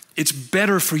 it's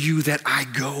better for you that I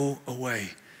go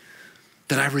away,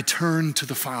 that I return to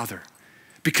the Father.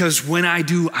 Because when I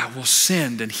do, I will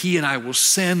send, and he and I will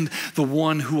send the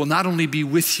one who will not only be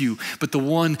with you, but the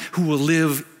one who will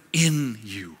live in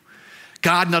you.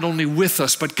 God not only with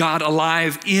us, but God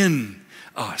alive in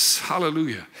us.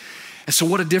 Hallelujah. And so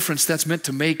what a difference that's meant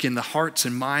to make in the hearts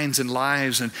and minds and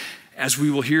lives, and as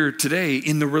we will hear today,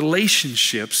 in the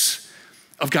relationships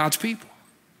of God's people.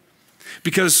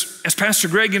 Because as Pastor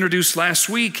Greg introduced last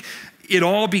week, it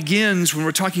all begins when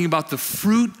we're talking about the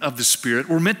fruit of the Spirit.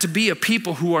 We're meant to be a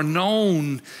people who are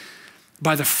known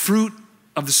by the fruit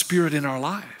of the Spirit in our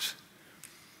lives.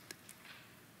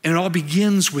 And it all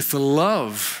begins with the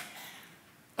love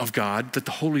of God that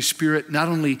the Holy Spirit not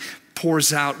only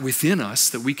pours out within us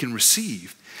that we can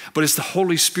receive, but it's the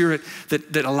Holy Spirit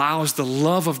that allows the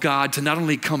love of God to not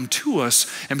only come to us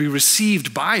and be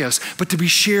received by us, but to be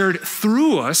shared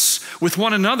through us with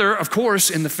one another, of course,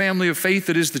 in the family of faith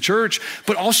that is the church,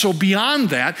 but also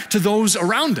beyond that to those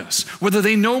around us, whether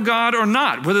they know God or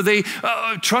not, whether they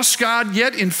trust God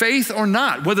yet in faith or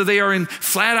not, whether they are in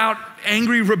flat out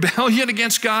angry rebellion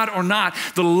against God or not.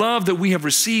 The love that we have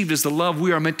received is the love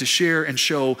we are meant to share and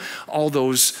show all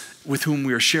those with whom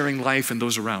we are sharing life and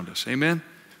those around us. Amen?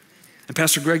 And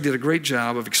Pastor Greg did a great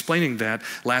job of explaining that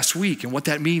last week and what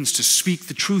that means to speak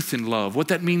the truth in love, what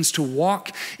that means to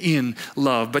walk in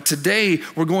love. But today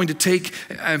we're going to take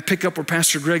and pick up where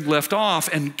Pastor Greg left off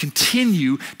and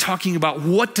continue talking about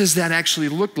what does that actually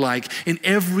look like in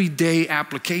everyday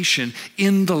application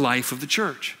in the life of the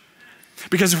church.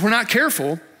 Because if we're not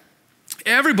careful,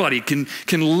 everybody can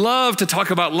love to talk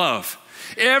about love.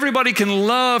 Everybody can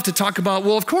love to talk about,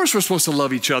 well, of course we're supposed to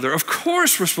love each other. Of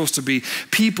course we're supposed to be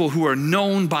people who are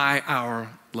known by our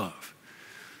love.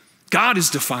 God is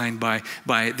defined by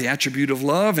the attribute of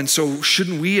love, and so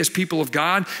shouldn't we as people of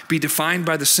God be defined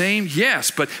by the same?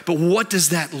 Yes, but what does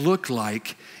that look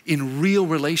like in real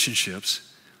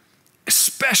relationships,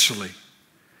 especially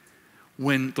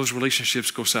when those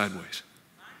relationships go sideways?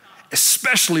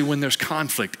 Especially when there's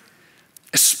conflict,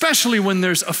 especially when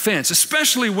there's offense,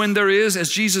 especially when there is, as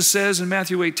Jesus says in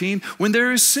Matthew 18, when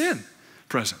there is sin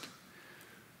present.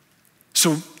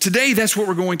 So today, that's what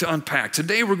we're going to unpack.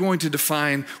 Today, we're going to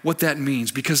define what that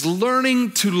means, because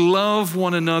learning to love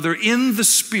one another in the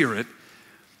Spirit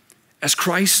as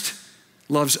Christ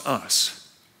loves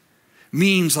us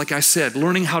means, like I said,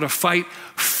 learning how to fight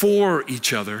for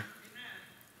each other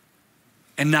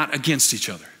and not against each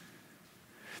other.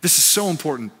 This is so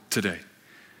important today.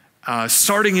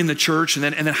 Starting in the church and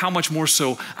then how much more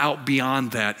so out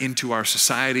beyond that into our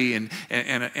society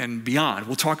and beyond.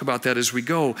 We'll talk about that as we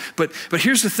go. But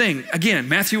here's the thing. Again,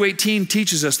 Matthew 18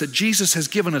 teaches us that Jesus has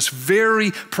given us very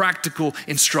practical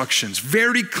instructions,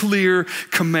 very clear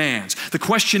commands. The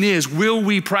question is, will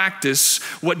we practice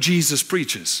what Jesus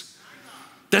preaches?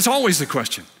 That's always the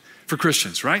question for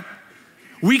Christians, right?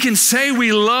 We can say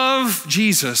we love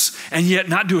Jesus and yet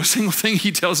not do a single thing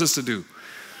he tells us to do.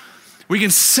 We can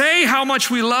say how much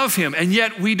we love him, and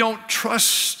yet we don't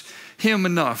trust him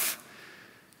enough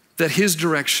that his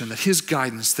direction, that his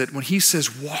guidance, that when he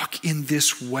says, walk in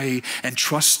this way and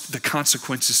trust the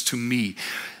consequences to me,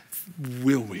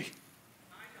 will we?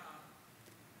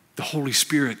 The Holy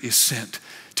Spirit is sent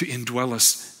to indwell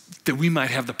us that we might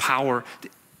have the power,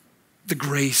 the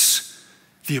grace,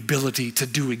 the ability to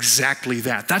do exactly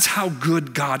that. That's how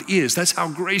good God is. That's how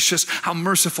gracious, how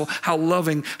merciful, how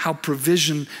loving, how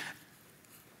provision,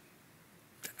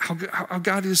 how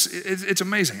God is. It's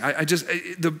amazing.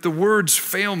 The words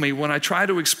fail me when I try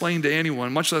to explain to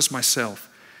anyone, much less myself.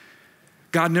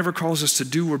 God never calls us to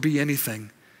do or be anything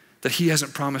that he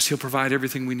hasn't promised he'll provide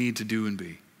everything we need to do and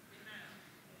be.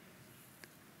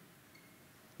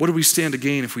 What do we stand to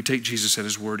gain if we take Jesus at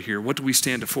his word here? What do we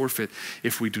stand to forfeit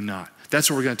if we do not? That's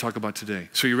what we're going to talk about today.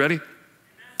 So you ready?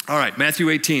 All right, Matthew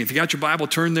 18. If you got your Bible,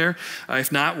 turn there.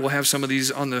 If not, we'll have some of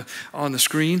these on the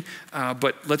screen.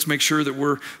 But let's make sure that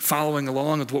we're following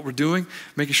along with what we're doing,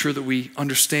 making sure that we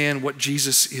understand what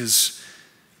Jesus is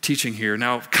teaching here.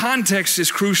 Now, context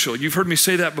is crucial. You've heard me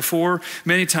say that before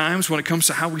many times when it comes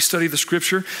to how we study the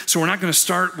scripture. So we're not going to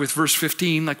start with verse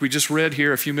 15 like we just read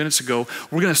here a few minutes ago.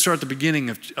 We're going to start at the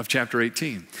beginning of chapter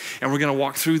 18. And we're going to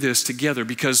walk through this together,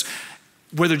 because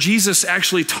whether Jesus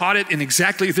actually taught it in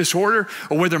exactly this order,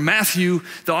 or whether Matthew,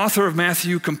 the author of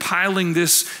Matthew, compiling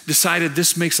this, decided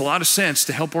this makes a lot of sense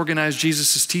to help organize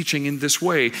Jesus' teaching in this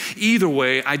way. Either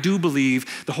way, I do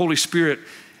believe the Holy Spirit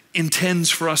intends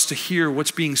for us to hear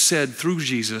what's being said through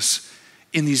Jesus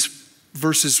in these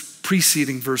verses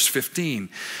preceding verse 15.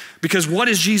 Because what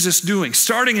is Jesus doing?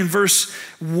 Starting in verse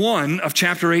 1 of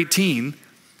chapter 18,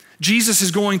 Jesus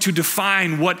is going to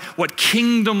define what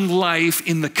kingdom life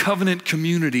in the covenant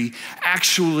community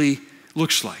actually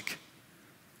looks like.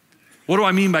 What do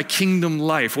I mean by kingdom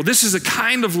life? Well, this is a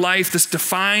kind of life that's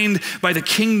defined by the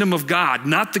kingdom of God,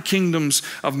 not the kingdoms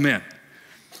of men.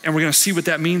 And we're going to see what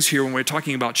that means here when we're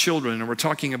talking about children, and we're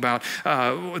talking about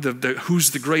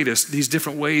who's the greatest, these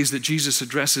different ways that Jesus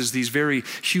addresses these very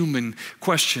human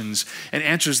questions and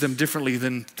answers them differently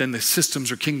than the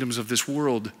systems or kingdoms of this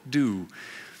world do.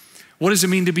 What does it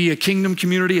mean to be a kingdom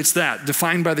community? It's that,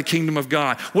 defined by the kingdom of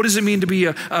God. What does it mean to be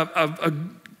a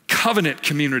covenant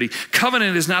community?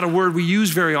 Covenant is not a word we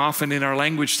use very often in our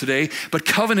language today, but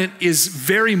covenant is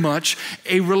very much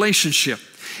a relationship.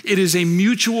 It is a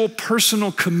mutual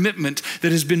personal commitment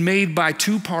that has been made by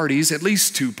two parties, at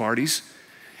least two parties,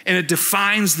 and it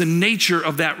defines the nature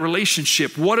of that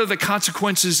relationship. What are the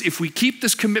consequences if we keep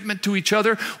this commitment to each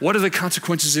other? What are the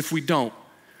consequences if we don't?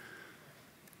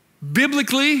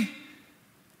 Biblically,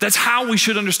 that's how we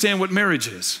should understand what marriage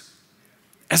is,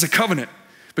 as a covenant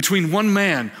between one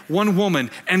man, one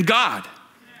woman, and God.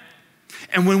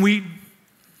 And when we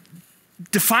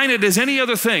define it as any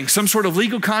other thing, some sort of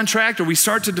legal contract, or we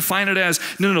start to define it as,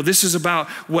 no, this is about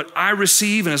what I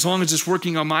receive, and as long as it's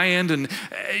working on my end, and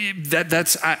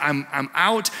I'm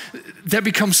out, that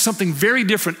becomes something very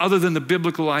different other than the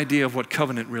biblical idea of what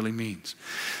covenant really means.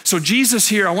 So Jesus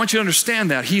here, I want you to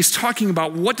understand that. He's talking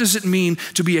about what does it mean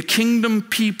to be a kingdom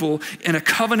people in a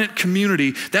covenant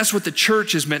community. That's what the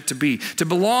church is meant to be. To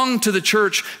belong to the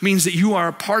church means that you are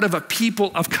a part of a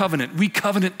people of covenant. We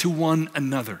covenant to one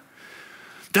another.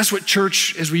 That's what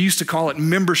church, as we used to call it,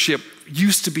 membership,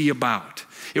 used to be about.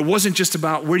 It wasn't just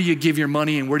about where do you give your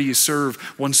money and where do you serve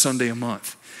one Sunday a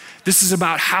month. This is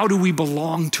about how do we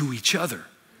belong to each other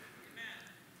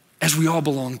as we all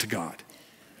belong to God.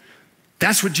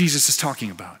 That's what Jesus is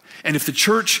talking about. And if the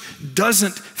church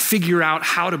doesn't figure out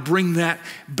how to bring that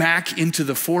back into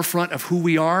the forefront of who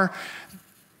we are,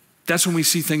 that's when we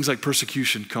see things like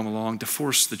persecution come along to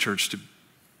force the church to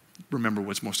remember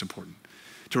what's most important,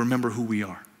 to remember who we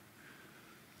are.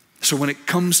 So when it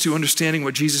comes to understanding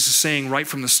what Jesus is saying right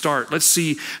from the start, let's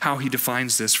see how he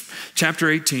defines this. Chapter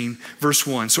 18, verse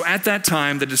 1. So at that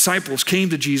time, the disciples came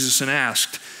to Jesus and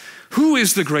asked, who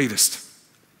is the greatest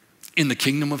in the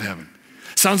kingdom of heaven?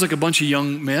 Sounds like a bunch of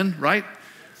young men, right?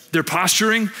 They're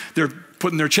posturing, they're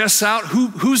putting their chests out.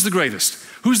 Who's the greatest?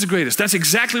 Who's the greatest? That's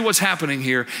exactly what's happening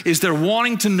here, is they're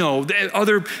wanting to know.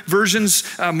 Other versions,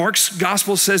 Mark's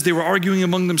gospel says they were arguing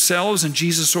among themselves and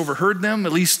Jesus overheard them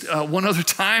at least one other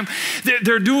time.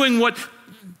 They're doing what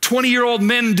 20-year-old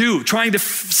men do, trying to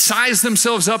size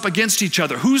themselves up against each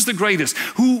other. Who's the greatest?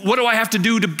 What do I have to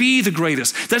do to be the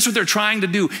greatest? That's what they're trying to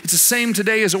do. It's the same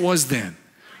today as it was then.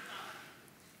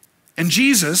 And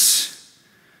Jesus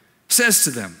says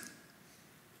to them,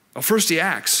 well, first he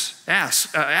acts,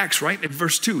 right? In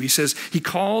verse 2, he says, he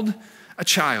called a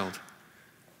child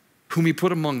whom he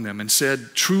put among them and said,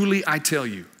 truly I tell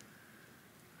you,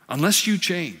 unless you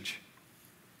change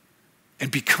and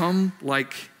become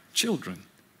like children,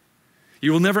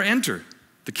 you will never enter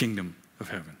the kingdom of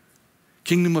heaven.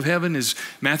 Kingdom of heaven is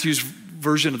Matthew's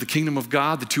version of the kingdom of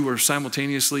God. The two are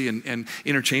simultaneously and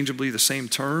interchangeably the same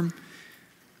term.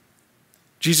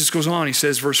 Jesus goes on, he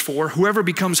says, verse 4, whoever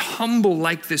becomes humble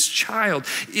like this child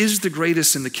is the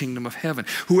greatest in the kingdom of heaven.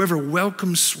 Whoever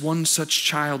welcomes one such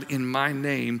child in my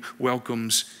name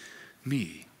welcomes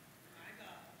me.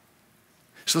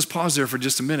 So let's pause there for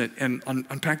just a minute and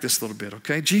unpack this a little bit,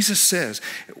 okay? Jesus says,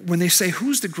 when they say,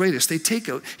 who's the greatest? They take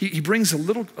he brings a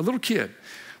little kid.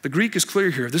 The Greek is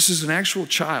clear here. This is an actual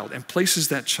child, and places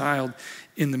that child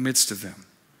in the midst of them.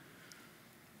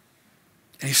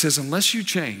 And he says, unless you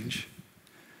change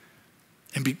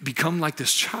and become like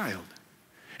this child.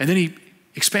 And then he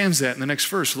expands that in the next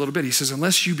verse a little bit. He says,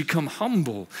 unless you become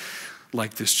humble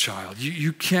like this child,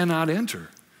 you cannot enter.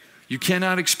 You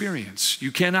cannot experience.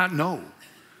 You cannot know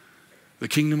the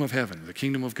kingdom of heaven, the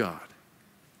kingdom of God.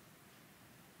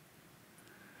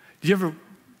 Do you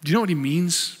know what he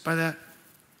means by that?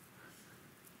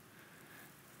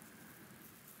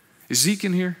 Is Zeke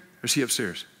in here or is he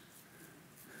upstairs?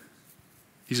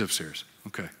 He's upstairs,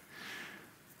 okay.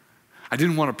 I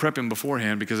didn't want to prep him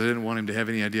beforehand because I didn't want him to have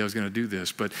any idea I was going to do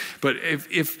this. But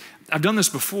if I've done this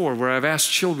before where I've asked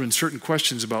children certain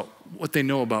questions about what they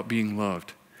know about being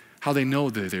loved, how they know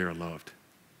that they are loved.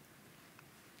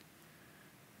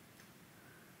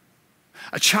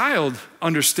 A child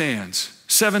understands,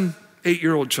 7,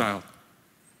 8-year-old child.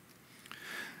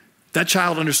 That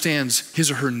child understands his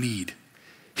or her need,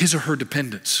 his or her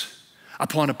dependence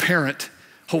upon a parent,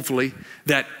 hopefully,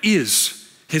 that is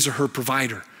his or her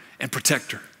provider and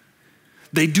protector.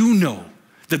 They do know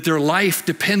that their life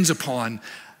depends upon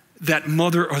that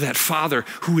mother or that father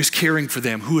who is caring for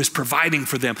them, who is providing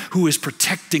for them, who is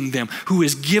protecting them, who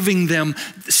is giving them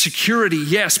security,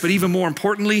 yes, but even more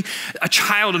importantly, a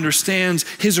child understands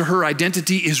his or her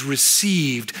identity is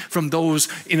received from those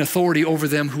in authority over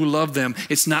them who love them.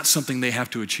 It's not something they have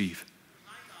to achieve.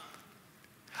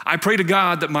 I pray to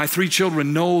God that my 3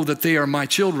 children know that they are my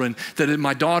children, that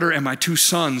my daughter and my 2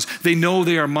 sons, they know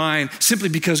they are mine simply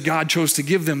because God chose to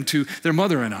give them to their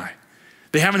mother and I.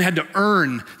 They haven't had to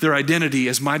earn their identity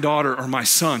as my daughter or my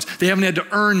sons. They haven't had to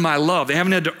earn my love. They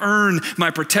haven't had to earn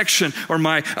my protection or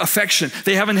my affection.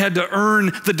 They haven't had to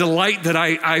earn the delight that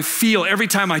I feel every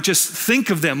time I just think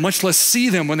of them, much less see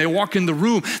them when they walk in the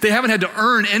room. They haven't had to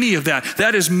earn any of that.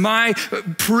 That is my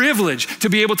privilege to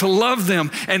be able to love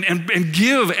them and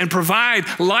give and provide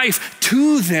life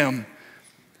to them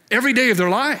every day of their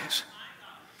lives.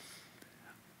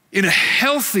 In a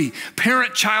healthy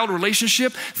parent-child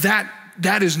relationship,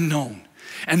 that is known.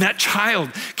 And that child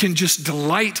can just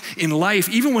delight in life,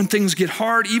 even when things get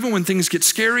hard, even when things get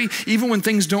scary, even when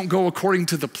things don't go according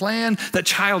to the plan. That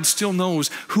child still knows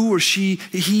who or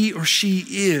he or she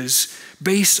is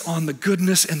based on the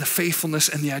goodness and the faithfulness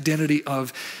and the identity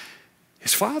of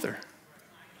his father,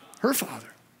 her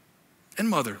father, and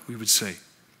mother, we would say.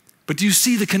 But do you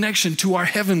see the connection to our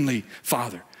heavenly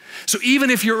Father? So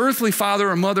even if your earthly father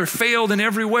or mother failed in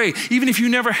every way, even if you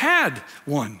never had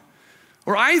one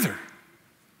or either,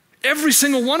 every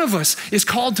single one of us is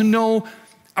called to know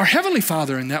our heavenly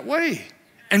Father in that way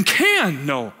and can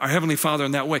know our heavenly Father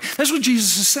in that way. That's what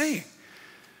Jesus is saying.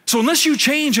 So unless you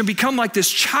change and become like this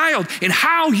child in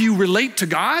how you relate to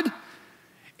God,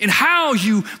 in how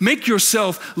you make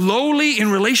yourself lowly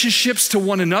in relationships to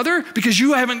one another because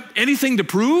you haven't anything to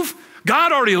prove,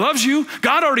 God already loves you.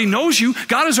 God already knows you.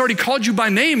 God has already called you by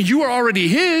name. You are already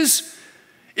His.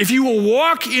 If you will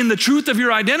walk in the truth of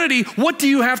your identity, what do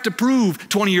you have to prove,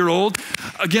 20-year-old,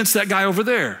 against that guy over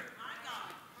there?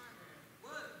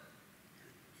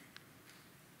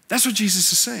 That's what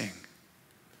Jesus is saying.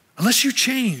 Unless you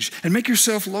change and make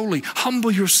yourself lowly, humble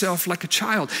yourself like a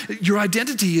child, your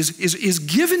identity is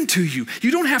given to you. You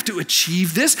don't have to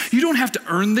achieve this. You don't have to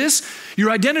earn this.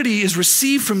 Your identity is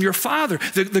received from your Father.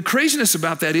 The craziness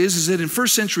about that is that in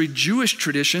first century Jewish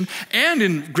tradition and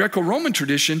in Greco-Roman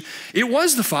tradition, it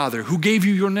was the Father who gave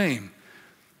you your name.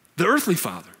 the earthly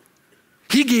father.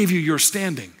 He gave you your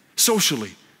standing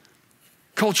socially,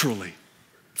 culturally,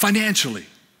 financially.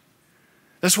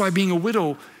 That's why being a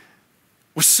widow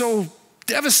was so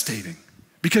devastating,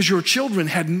 because your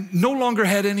children no longer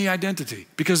had any identity.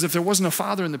 Because if there wasn't a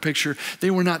father in the picture, they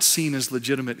were not seen as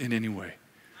legitimate in any way.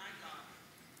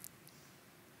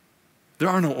 There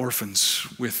are no orphans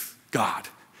with God.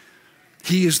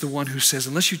 He is the one who says,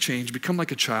 unless you change, become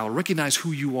like a child, recognize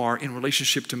who you are in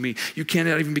relationship to me, you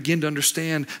cannot even begin to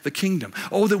understand the kingdom.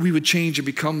 Oh, that we would change and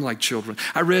become like children.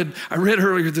 I read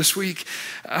earlier this week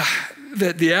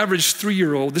that the average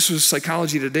 3-year-old, this was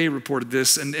Psychology Today reported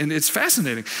this, and it's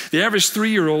fascinating. The average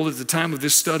 3-year-old at the time of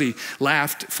this study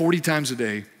laughed 40 times a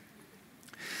day.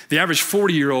 The average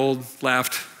 40-year-old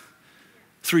laughed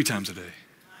 3 times a day.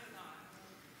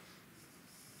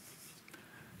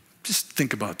 Just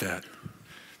think about that.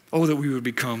 Oh, that we would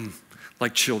become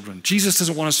like children. Jesus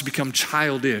doesn't want us to become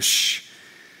childish.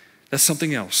 That's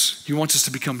something else. He wants us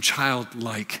to become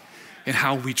childlike in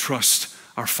how we trust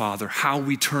our Father, how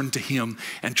we turn to Him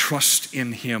and trust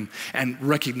in Him and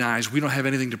recognize we don't have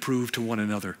anything to prove to one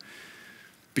another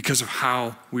because of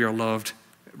how we are loved,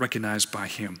 recognized by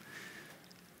Him.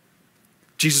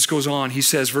 Jesus goes on, he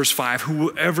says, verse 5,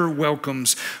 whoever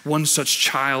welcomes one such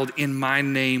child in my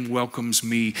name welcomes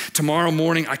me. Tomorrow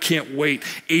morning, I can't wait.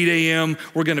 8 a.m.,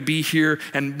 we're going to be here.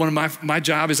 And one of my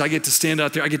job is I get to stand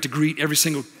out there. I get to greet every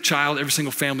single child, every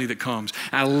single family that comes.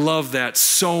 And I love that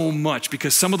so much,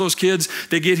 because some of those kids,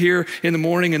 they get here in the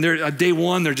morning and they're day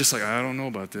one, they're just like, I don't know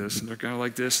about this. And they're kind of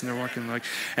like this, and they're walking like,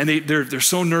 and they're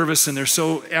so nervous and they're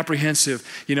so apprehensive,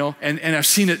 you know, and I've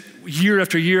seen it year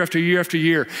after year after year after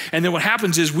year. And then what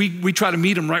happens is we try to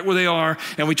meet them right where they are,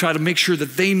 and we try to make sure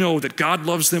that they know that God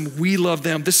loves them, we love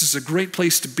them. This is a great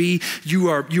place to be. You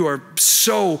are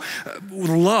so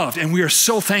loved, and we are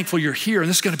so thankful you're here, and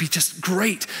this is going to be just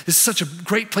great. This is such a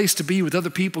great place to be with other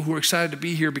people who are excited to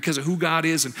be here because of who God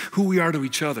is and who we are to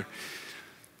each other.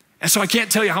 And so I can't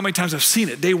tell you how many times I've seen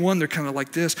it. Day one, they're kind of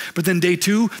like this, but then day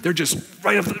two, they're just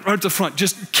right up the front,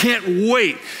 just can't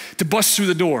wait to bust through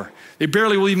the door. They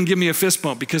barely will even give me a fist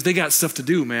bump because they got stuff to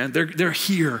do, man. They're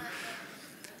here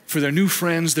for their new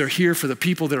friends. They're here for the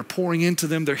people that are pouring into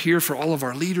them. They're here for all of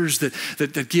our leaders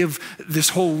that give this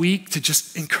whole week to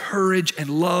just encourage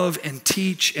and love and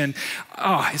teach. And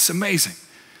it's amazing.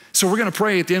 So we're going to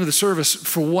pray at the end of the service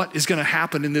for what is going to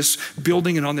happen in this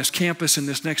building and on this campus in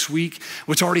this next week.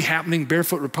 What's already happening,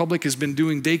 Barefoot Republic has been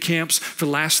doing day camps for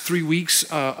the last 3 weeks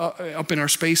up in our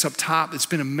space up top. It's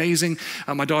been amazing.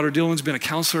 My daughter Dylan's been a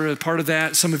counselor as part of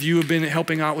that. Some of you have been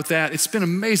helping out with that. It's been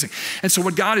amazing. And so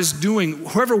what God is doing,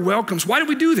 whoever welcomes, why do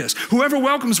we do this? Whoever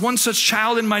welcomes one such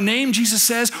child in my name, Jesus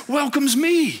says, welcomes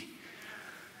me.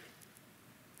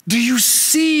 Do you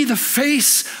see the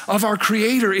face of our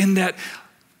Creator in that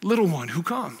little one who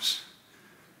comes?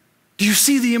 Do you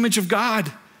see the image of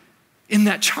God in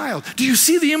that child? Do you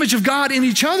see the image of God in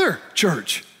each other,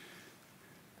 church?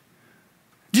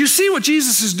 Do you see what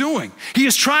Jesus is doing? He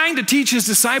is trying to teach his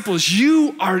disciples,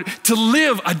 you are to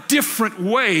live a different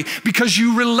way because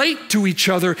you relate to each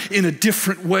other in a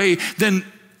different way than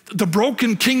the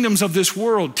broken kingdoms of this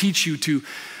world teach you to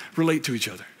relate to each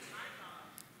other.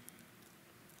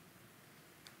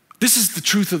 This is the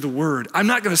truth of the word. I'm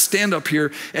not going to stand up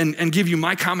here and give you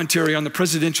my commentary on the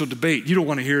presidential debate. You don't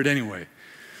want to hear it anyway.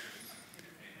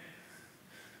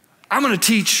 I'm going to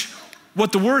teach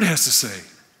what the word has to say.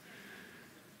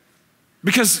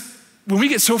 Because when we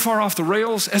get so far off the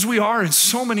rails, as we are in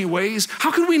so many ways,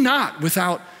 how could we not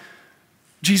without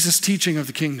Jesus' teaching of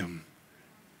the kingdom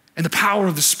and the power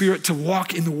of the Spirit to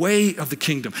walk in the way of the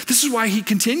kingdom? This is why he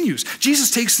continues. Jesus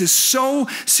takes this so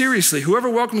seriously. Whoever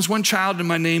welcomes one child in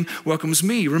my name welcomes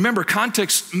me. Remember,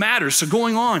 context matters. So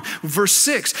going on, verse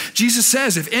 6, Jesus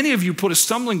says, if any of you put a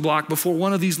stumbling block before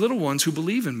one of these little ones who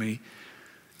believe in me.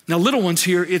 Now, little ones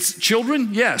here, it's children,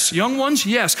 yes. Young ones,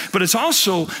 yes. But it's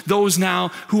also those now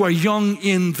who are young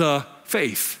in the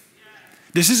faith.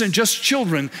 This isn't just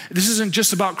children. This isn't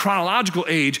just about chronological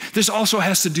age. This also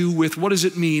has to do with what does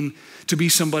it mean to be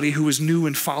somebody who is new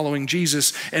in following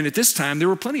Jesus. And at this time, there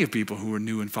were plenty of people who were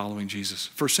new in following Jesus.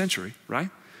 First century, right?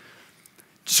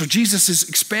 So Jesus is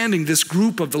expanding this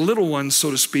group of the little ones,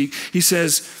 so to speak. He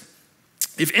says,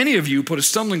 if any of you put a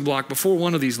stumbling block before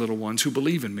one of these little ones who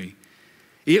believe in me,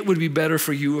 it would be better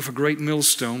for you if a great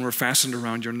millstone were fastened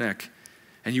around your neck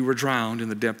and you were drowned in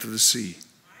the depth of the sea.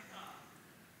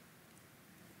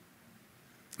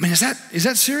 I mean, is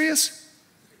that serious?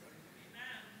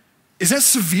 Is that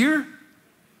severe?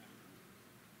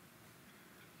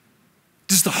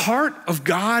 Does the heart of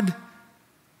God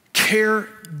care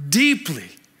deeply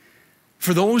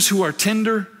for those who are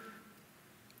tender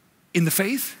in the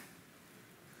faith?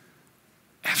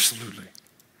 Absolutely.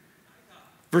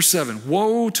 Verse 7,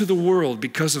 woe to the world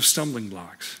because of stumbling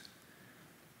blocks.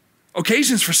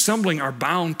 Occasions for stumbling are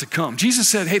bound to come. Jesus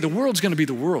said, hey, the world's going to be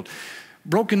the world.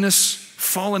 Brokenness,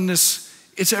 fallenness,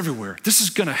 it's everywhere. This is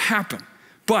going to happen.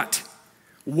 But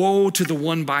woe to the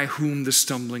one by whom the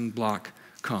stumbling block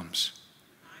comes.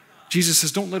 Jesus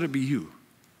says, don't let it be you.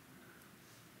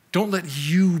 Don't let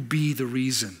you be the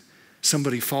reason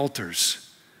somebody falters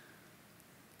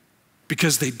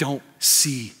because they don't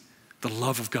see the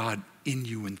love of God in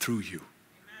you and through you.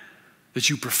 That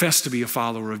you profess to be a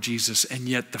follower of Jesus and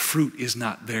yet the fruit is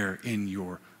not there in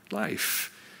your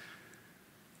life.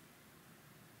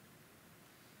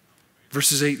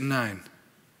 Verses 8 and 9.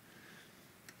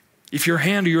 If your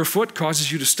hand or your foot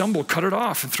causes you to stumble, cut it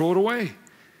off and throw it away.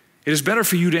 It is better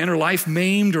for you to enter life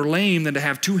maimed or lame than to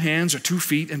have 2 hands or 2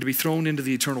 feet and to be thrown into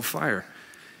the eternal fire.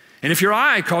 And if your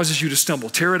eye causes you to stumble,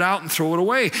 tear it out and throw it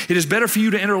away. It is better for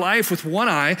you to enter life with 1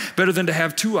 eye, better than to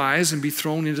have 2 eyes and be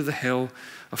thrown into the hell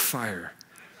of fire.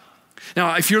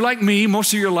 Now, if you're like me,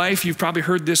 most of your life, you've probably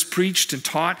heard this preached and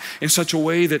taught in such a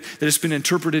way that it's been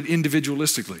interpreted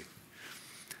individualistically.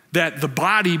 That the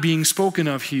body being spoken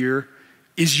of here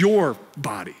is your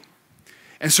body.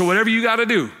 And so whatever you got to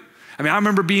do. I mean, I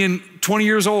remember being 20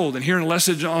 years old and hearing a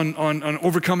message on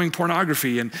overcoming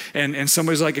pornography. And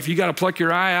somebody's like, if you got to pluck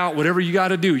your eye out, whatever you got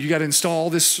to do, you got to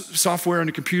install this software on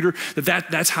the computer,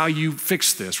 that's how you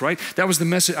fix this, right? That was the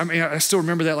message. I mean, I still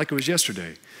remember that like it was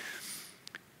yesterday.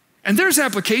 And there's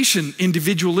application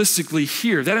individualistically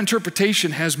here. That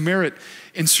interpretation has merit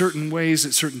in certain ways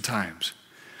at certain times.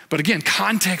 But again,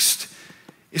 context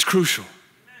is crucial.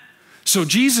 So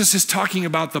Jesus is talking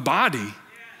about the body,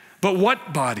 but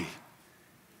what body?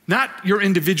 Not your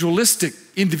individual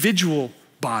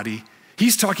body.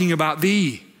 He's talking about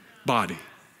the body.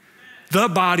 The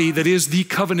body that is the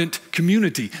covenant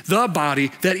community. The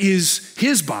body that is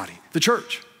his body, the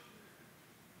church.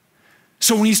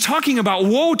 So when he's talking about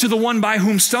woe to the one by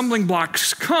whom stumbling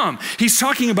blocks come, he's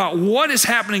talking about what is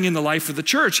happening in the life of the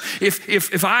church.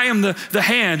 If I am the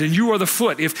hand and you are the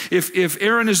foot, if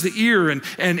Aaron is the ear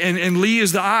and Lee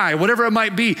is the eye, whatever it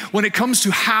might be, when it comes to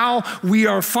how we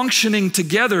are functioning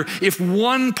together, if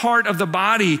one part of the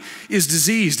body is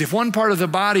diseased, if one part of the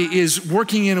body is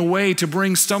working in a way to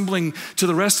bring stumbling to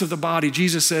the rest of the body,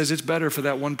 Jesus says it's better for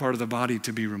that one part of the body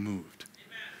to be removed.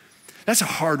 That's a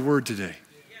hard word today.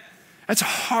 That's a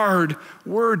hard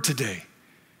word today.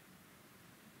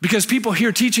 Because people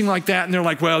hear teaching like that and they're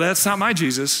like, well, that's not my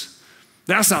Jesus.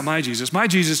 That's not my Jesus. My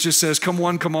Jesus just says, come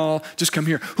one, come all, just come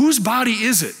here. Whose body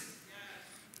is it?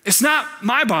 It's not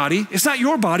my body. It's not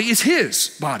your body. It's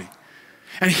his body.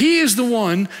 And he is the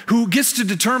one who gets to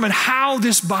determine how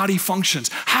this body functions,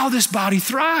 how this body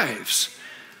thrives.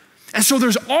 And so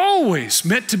there's always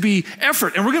meant to be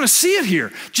effort. And we're going to see it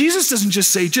here. Jesus doesn't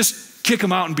just say, just kick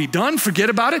them out and be done, forget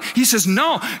about it. He says,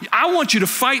 no, I want you to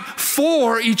fight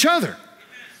for each other.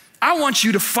 I want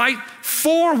you to fight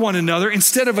for one another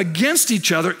instead of against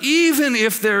each other, even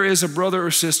if there is a brother or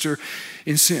sister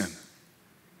in sin.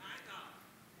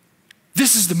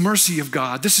 This is the mercy of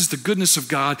God. This is the goodness of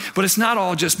God, but it's not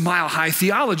all just mile-high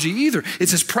theology either.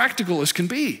 It's as practical as can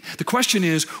be. The question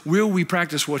is, will we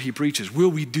practice what he preaches? Will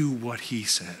we do what he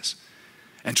says?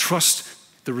 And trust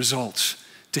the results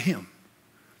to him?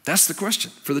 That's the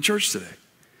question for the church today.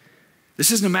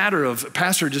 This isn't a matter of a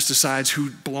pastor just decides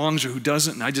who belongs or who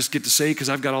doesn't, and I just get to say because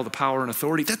I've got all the power and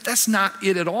authority. That's not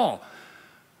it at all.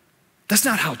 That's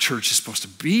not how church is supposed to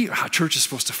be or how church is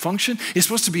supposed to function. It's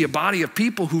supposed to be a body of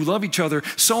people who love each other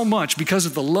so much because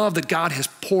of the love that God has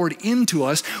poured into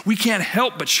us. We can't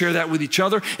help but share that with each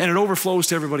other, and it overflows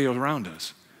to everybody around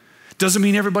us. Doesn't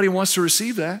mean everybody wants to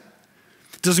receive that.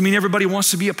 Doesn't mean everybody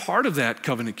wants to be a part of that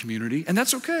covenant community, and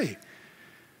that's okay.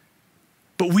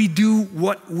 But we do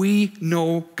what we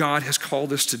know God has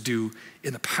called us to do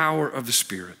in the power of the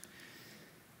Spirit.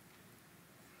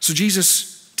 So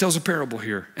Jesus tells a parable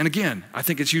here. And again, I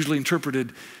think it's usually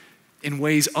interpreted in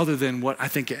ways other than what I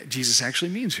think Jesus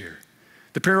actually means here.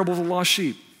 The parable of the lost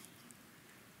sheep.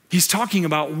 He's talking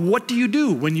about what do you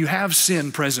do when you have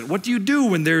sin present? What do you do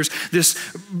when there's this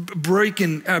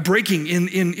breaking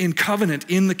in covenant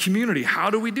in the community?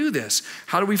 How do we do this?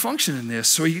 How do we function in this?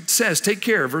 So he says, take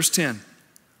care, verse 10.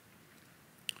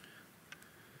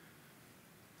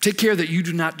 Take care that you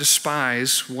do not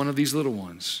despise one of these little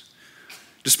ones.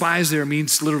 Despise there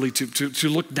means literally to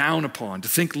look down upon, to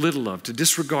think little of, to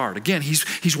disregard. Again,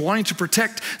 he's wanting to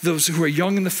protect those who are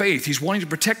young in the faith. He's wanting to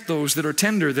protect those that are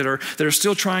tender, that are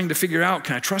still trying to figure out,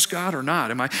 can I trust God or not?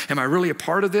 Am I really a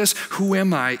part of this? Who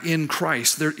am I in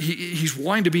Christ? He's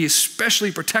wanting to be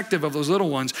especially protective of those little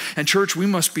ones. And church, we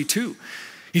must be too.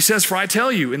 He says, for I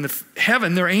tell you, in the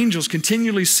heaven, their angels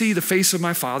continually see the face of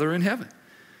my Father in heaven.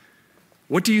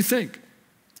 What do you think?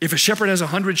 If a shepherd has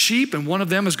 100 sheep and one of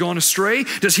them has gone astray,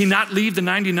 does he not leave the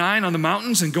 99 on the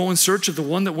mountains and go in search of the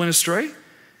one that went astray?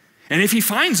 And if he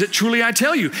finds it, truly I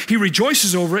tell you, he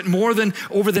rejoices over it more than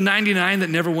over the 99 that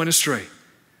never went astray.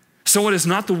 So it is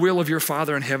not the will of your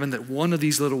Father in heaven that one of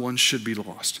these little ones should be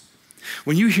lost.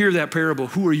 When you hear that parable,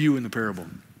 who are you in the parable?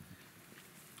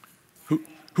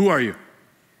 Who are you?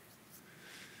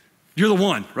 You're the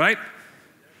one, right?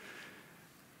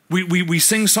 We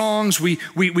sing songs, we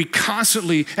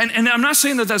constantly, and I'm not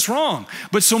saying that that's wrong,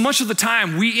 but so much of the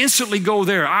time we instantly go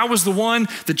there. I was the one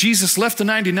that Jesus left the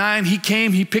 99, he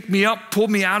came, he picked me up, pulled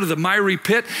me out of the miry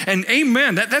pit, and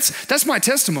amen, that's my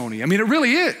testimony. I mean, it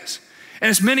really is. And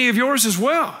it's many of yours as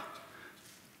well.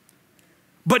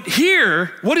 But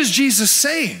here, what is Jesus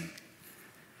saying?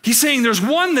 He's saying there's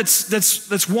one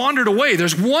that's wandered away.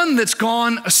 There's one that's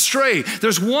gone astray.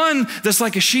 There's one that's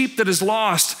like a sheep that is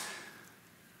lost.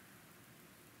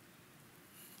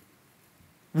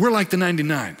 We're like the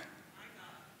 99.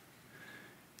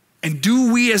 And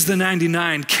do we as the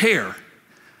 99 care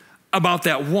about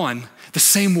that one the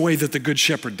same way that the Good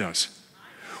Shepherd does?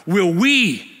 Will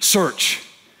we search,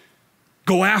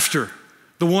 go after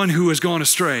the one who has gone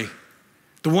astray,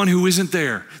 the one who isn't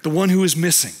there, the one who is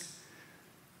missing?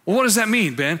 Well, what does that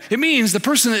mean, Ben? It means the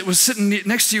person that was sitting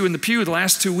next to you in the pew the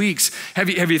last 2 weeks, have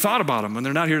you thought about them when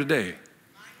they're not here today?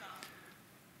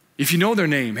 If you know their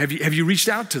name, have you reached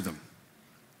out to them?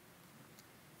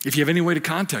 If you have any way to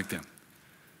contact them.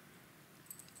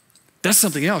 That's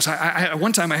something else.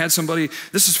 One time I had somebody,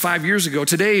 this is 5 years ago.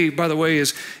 Today, by the way,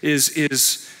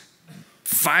 is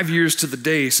 5 years to the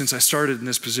day since I started in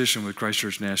this position with Christ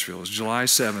Church Nashville. It's July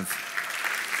 7th.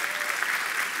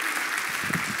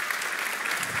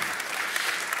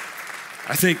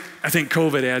 I think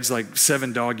COVID adds like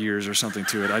 7 dog years or something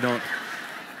to it. I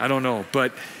don't know,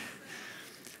 but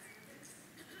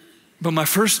my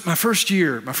first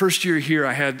year here,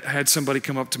 I had somebody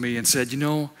come up to me and said, you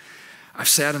know, I've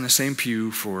sat in the same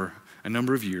pew for a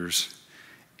number of years,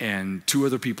 and 2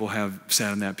 other people have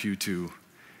sat in that pew too,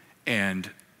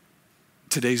 and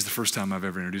today's the first time I've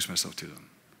ever introduced myself to them.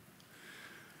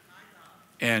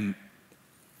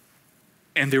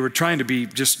 And they were trying to be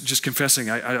just confessing,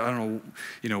 I don't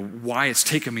know, why it's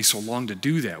taken me so long to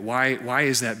do that. Why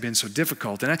has that been so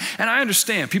difficult? And I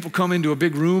understand. People come into a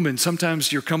big room, and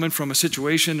sometimes you're coming from a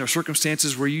situation or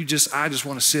circumstances where I just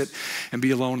want to sit and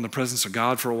be alone in the presence of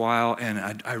God for a while.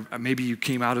 And maybe you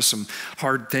came out of some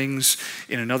hard things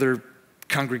in another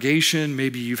congregation.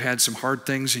 Maybe you've had some hard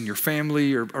things in your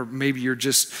family, or maybe you're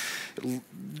just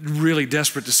really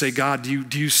desperate to say, God,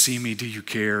 do you see me? Do you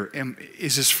care?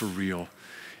 Is this for real?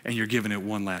 And you're giving it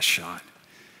one last shot.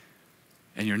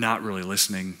 And you're not really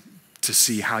listening to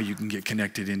see how you can get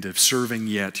connected into serving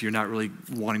yet. You're not really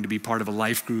wanting to be part of a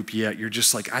life group yet. You're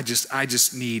just like, I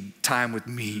just need time with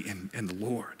me and the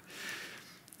Lord.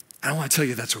 I want to tell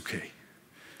you that's okay.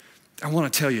 I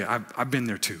want to tell you, I've been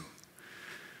there too.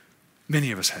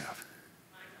 Many of us have.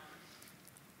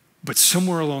 But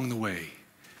somewhere along the way,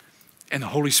 and the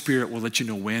Holy Spirit will let you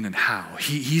know when and how.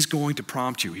 He's going to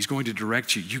prompt you. He's going to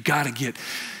direct you. You got to get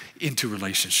into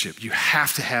relationship. You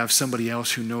have to have somebody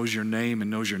else who knows your name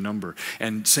and knows your number.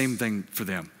 And same thing for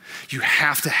them. You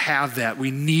have to have that.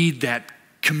 We need that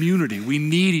community. We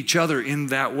need each other in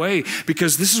that way,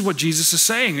 because this is what Jesus is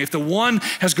saying. If the one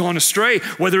has gone astray,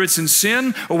 whether it's in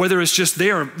sin or whether it's just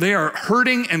they are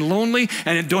hurting and lonely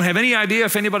and don't have any idea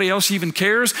if anybody else even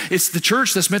cares, it's the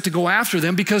church that's meant to go after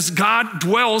them, because God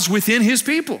dwells within his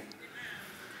people.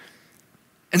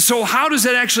 And so how does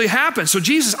that actually happen? So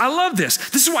Jesus, I love this.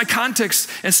 This is why context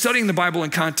and studying the Bible in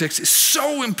context is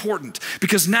so important,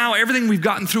 because now everything we've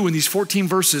gotten through in these 14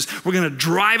 verses, we're going to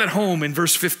drive it home in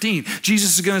verse 15.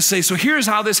 Jesus is going to say, so here's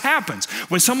how this happens.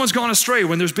 When someone's gone astray,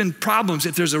 when there's been problems,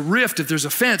 if there's a rift, if there's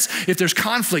offense, if there's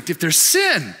conflict, if there's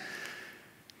sin,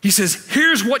 he says,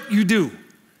 here's what you do.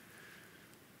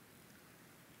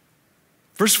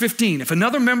 Verse 15, if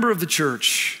another member of the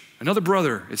church, another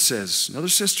brother, it says, another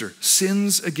sister,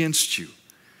 sins against you,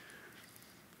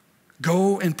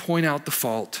 go and point out the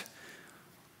fault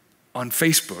on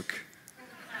Facebook.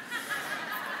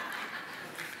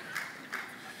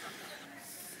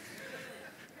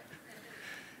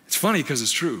 It's funny because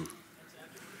it's true.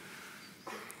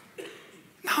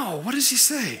 No, what does he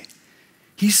say?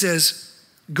 He says,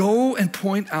 go and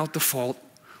point out the fault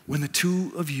when the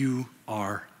 2 of you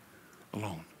are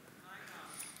alone.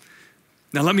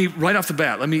 Now let me, right off the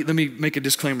bat, let me make a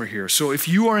disclaimer here. So if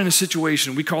you are in a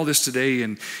situation, we call this today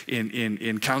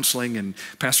in counseling and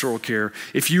pastoral care,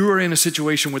 if you are in a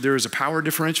situation where there is a power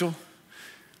differential,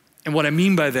 And what I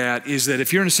mean by that is that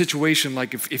if you're in a situation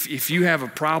like if you have a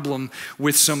problem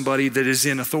with somebody that is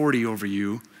in authority over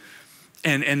you,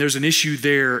 and there's an issue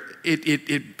there,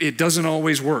 it doesn't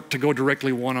always work to go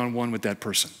directly one-on-one with that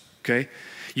person, okay?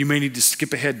 You may need to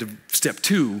skip ahead to step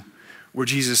 2, where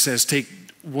Jesus says, take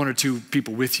 1 or 2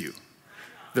 people with you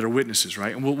that are witnesses,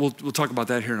 right? And we'll talk about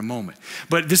that here in a moment.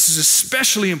 But this is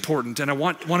especially important, and I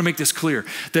want to make this clear,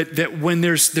 that when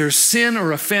there's sin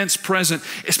or offense present,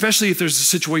 especially if there's a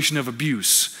situation of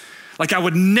abuse, like I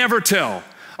would never tell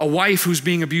a wife who's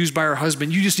being abused by her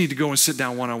husband, you just need to go and sit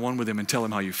down one-on-one with him and tell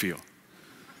him how you feel.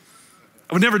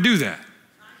 I would never do that.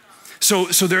 So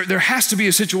there has to be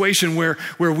a situation where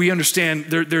we understand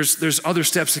there's other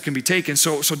steps that can be taken.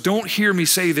 So don't hear me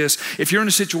say this. If you're in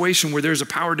a situation where there's a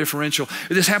power differential,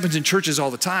 this happens in churches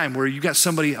all the time, where you got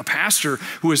somebody, a pastor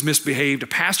who has misbehaved, a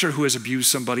pastor who has abused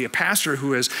somebody, a pastor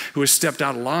who has stepped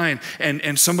out of line,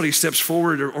 and somebody steps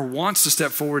forward or wants to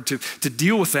step forward to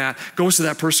deal with that, goes to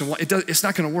that person. It's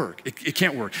not going to work. It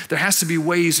can't work. There has to be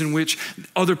ways in which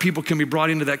other people can be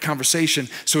brought into that conversation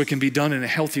so it can be done in a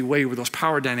healthy way where those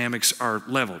power dynamics are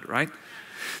leveled, right?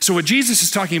 So what Jesus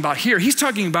is talking about here, he's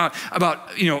talking about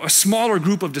a smaller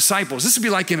group of disciples. This would be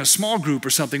like in a small group or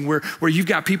something where you've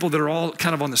got people that are all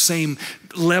kind of on the same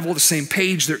level, the same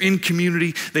page. They're in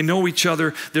community. They know each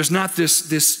other. There's not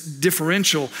this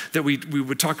differential that we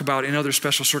would talk about in other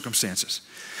special circumstances.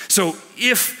 So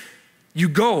if you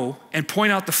go and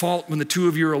point out the fault when the 2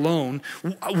 of you are alone,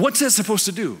 what's that supposed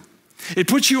to do? It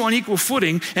puts you on equal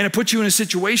footing, and it puts you in a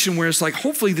situation where it's like,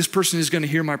 hopefully this person is going to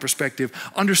hear my perspective,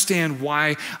 understand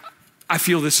why I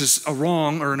feel this is a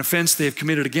wrong or an offense they have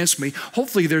committed against me.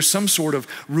 Hopefully there's some sort of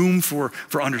room for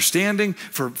understanding,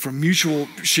 for mutual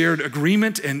shared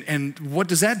agreement. And what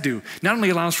does that do? Not only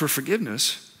allows for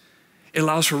forgiveness, it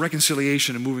allows for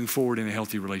reconciliation and moving forward in a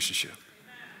healthy relationship.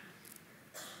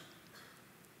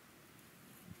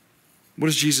 What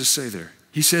does Jesus say there?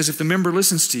 He says, if the member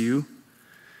listens to you,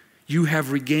 you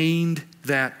have regained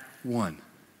that one.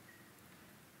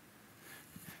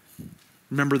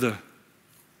 Remember the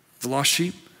lost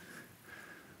sheep?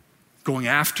 Going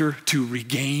after to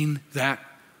regain that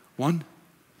one? Do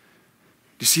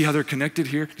you see how they're connected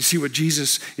here? Do you see what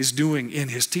Jesus is doing in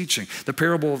his teaching? The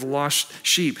parable of the lost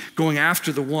sheep, going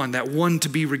after the one, that one to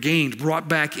be regained, brought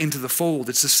back into the fold.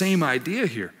 It's the same idea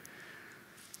here.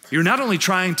 You're not only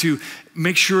trying to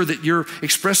make sure that you're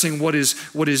expressing what is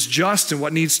just and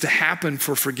what needs to happen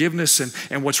for forgiveness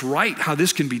and what's right, how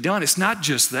this can be done. It's not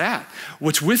just that.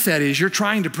 What's with that is you're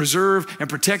trying to preserve and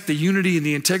protect the unity and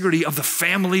the integrity of the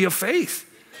family of faith.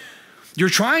 You're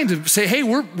trying to say, hey,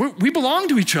 we belong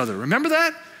to each other. Remember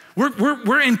that?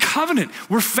 We're in covenant.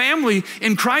 We're family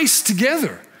in Christ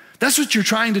together. That's what you're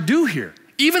trying to do here,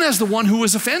 even as the one who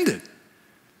was offended.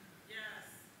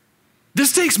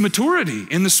 This takes maturity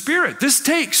in the Spirit. This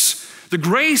takes the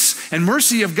grace and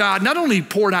mercy of God not only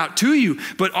poured out to you,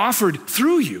 but offered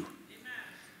through you.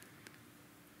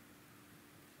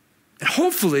 And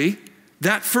hopefully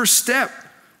that first step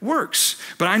works.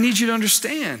 But I need you to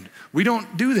understand, we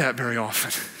don't do that very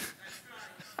often.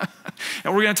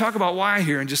 And we're going to talk about why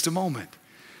here in just a moment.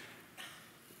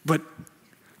 But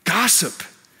gossip,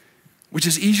 which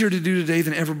is easier to do today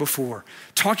than ever before.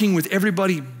 Talking with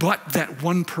everybody but that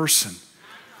one person.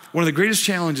 One of the greatest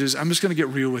challenges, I'm just going to get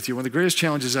real with you, one of the greatest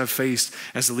challenges I've faced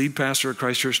as the lead pastor at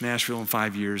Christ Church Nashville in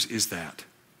 5 years is that.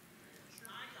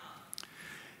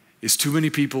 Is too many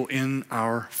people in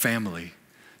our family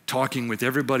talking with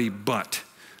everybody but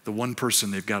the one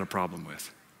person they've got a problem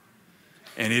with.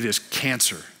 And it is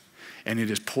cancer, and it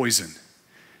is poison.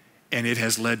 And it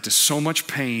has led to so much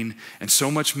pain and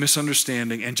so much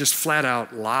misunderstanding and just flat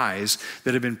out lies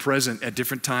that have been present at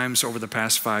different times over the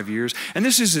past 5 years. And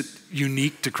this isn't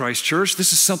unique to Christ Church.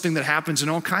 This is something that happens in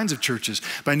all kinds of churches.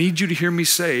 But I need you to hear me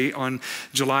say on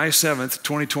July 7th,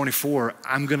 2024,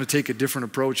 I'm going to take a different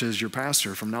approach as your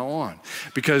pastor from now on.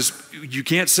 Because you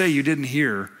can't say you didn't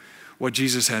hear what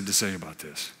Jesus had to say about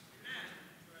this.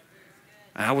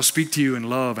 And I will speak to you in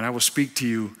love, and I will speak to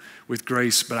you with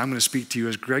grace, but I'm going to speak to you,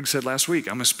 as Greg said last week,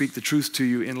 I'm going to speak the truth to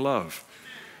you in love.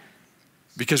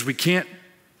 Because we can't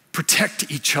protect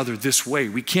each other this way.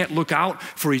 We can't look out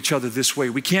for each other this way.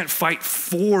 We can't fight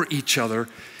for each other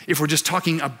if we're just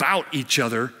talking about each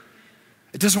other.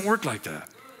 It doesn't work like that.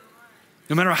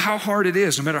 No matter how hard it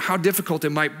is, no matter how difficult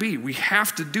it might be, we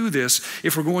have to do this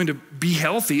if we're going to be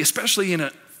healthy, especially in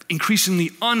an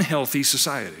increasingly unhealthy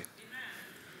society.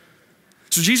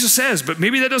 So Jesus says, but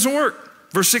maybe that doesn't work.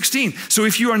 Verse 16, so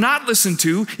if you are not listened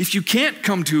to, if you can't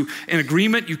come to an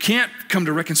agreement, you can't come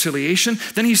to reconciliation,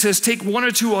 then he says, take 1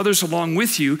 or 2 others along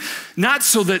with you, not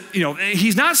so that,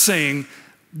 he's not saying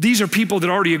these are people that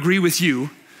already agree with you,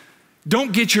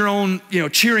 Don't get your own,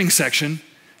 cheering section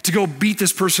to go beat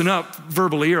this person up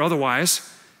verbally or otherwise.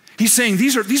 He's saying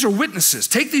these are witnesses.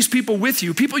 Take these people with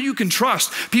you, people you can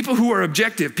trust, people who are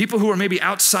objective, people who are maybe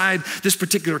outside this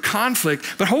particular conflict,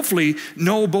 but hopefully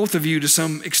know both of you to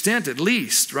some extent at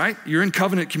least, right? You're in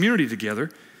covenant community together.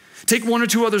 Take one or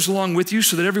two others along with you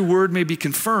so that every word may be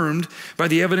confirmed by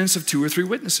the evidence of 2 or 3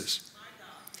 witnesses.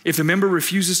 If the member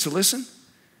refuses to listen,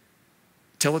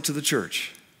 tell it to the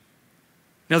church.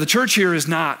 Now, the church here is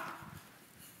not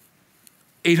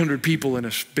 800 people in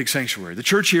a big sanctuary. The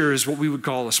church here is what we would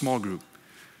call a small group.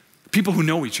 People who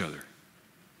know each other.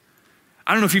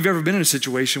 I don't know if you've ever been in a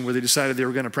situation where they decided they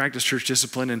were going to practice church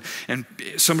discipline and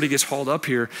somebody gets hauled up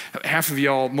here.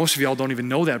 Most of y'all don't even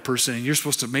know that person, and you're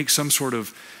supposed to make some sort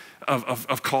of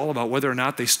call about whether or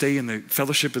not they stay in the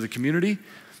fellowship of the community.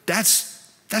 That's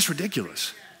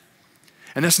ridiculous.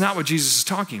 And that's not what Jesus is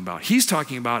talking about. He's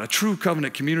talking about a true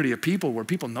covenant community of people where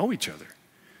people know each other,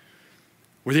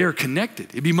 where they are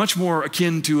connected. It'd be much more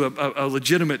akin to a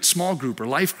legitimate small group or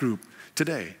life group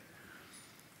today.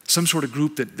 Some sort of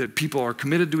group that people are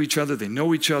committed to each other, they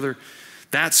know each other.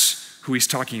 That's who he's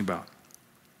talking about.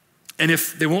 And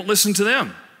if they won't listen to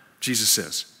them, Jesus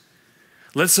says,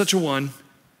 let such a one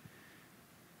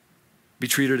be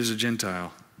treated as a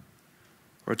Gentile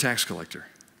or a tax collector.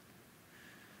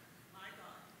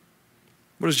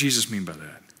 What does Jesus mean by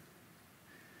that?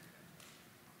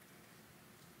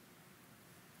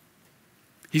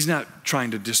 He's not trying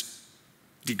to just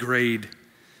degrade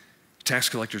tax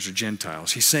collectors or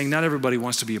Gentiles. He's saying not everybody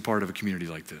wants to be a part of a community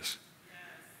like this.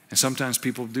 And sometimes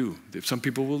people do. Some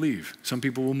people will leave. Some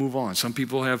people will move on. Some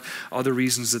people have other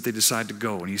reasons that they decide to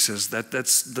go. And he says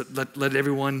let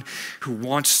everyone who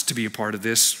wants to be a part of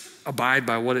this abide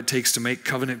by what it takes to make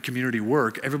covenant community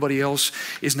work. Everybody else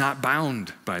is not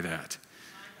bound by that.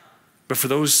 But for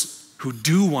those who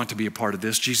do want to be a part of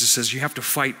this, Jesus says you have to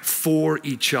fight for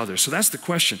each other. So that's the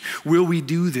question. Will we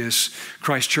do this,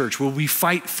 Christ Church? Will we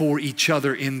fight for each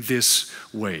other in this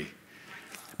way?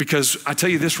 Because I tell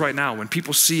you this right now, when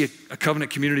people see a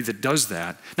covenant community that does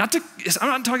that, I'm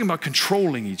not talking about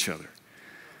controlling each other.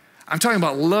 I'm talking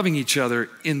about loving each other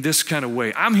in this kind of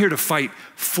way. I'm here to fight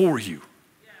for you,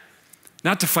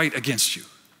 not to fight against you.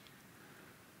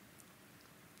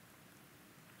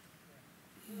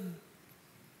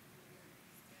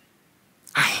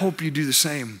 I hope you do the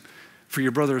same for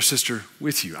your brother or sister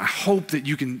with you. I hope that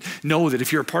you can know that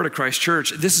if you're a part of Christ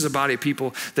Church, this is a body of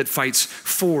people that fights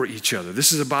for each other.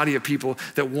 This is a body of people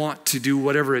that want to do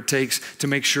whatever it takes to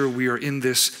make sure we are in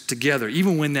this together,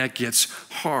 even when that gets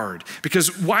hard.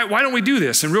 Because why don't we do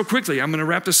this? And real quickly, I'm going to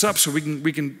wrap this up so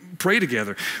we can pray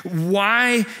together.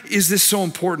 Why is this so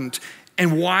important,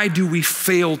 and why do we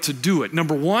fail to do it?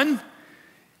 Number one,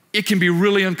 it can be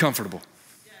really uncomfortable,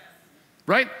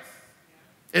 right?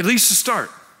 At least to start.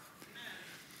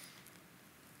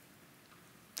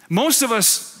 Most of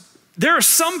us, there are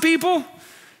some people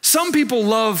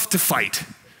love to fight.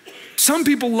 Some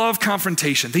people love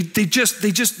confrontation. They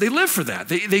live for that.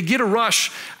 They get a rush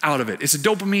out of it. It's a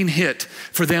dopamine hit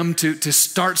for them to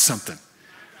start something.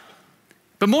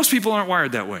 But most people aren't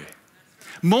wired that way.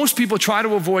 Most people try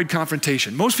to avoid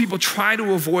confrontation. Most people try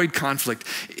to avoid conflict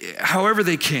however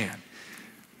they can.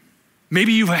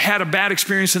 Maybe you've had a bad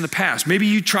experience in the past. Maybe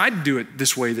you tried to do it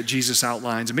this way that Jesus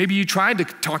outlines. And maybe you tried to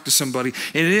talk to somebody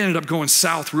and it ended up going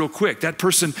south real quick. That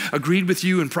person agreed with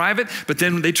you in private, but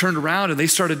then they turned around and they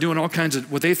started doing all kinds of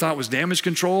what they thought was damage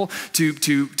control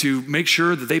to make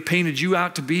sure that they painted you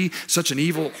out to be such an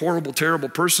evil, horrible, terrible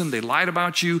person. They lied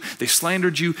about you. They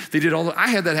slandered you. They did all that. I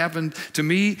had that happen to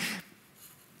me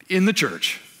in the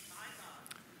church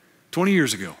 20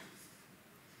 years ago.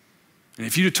 And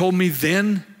if you'd have told me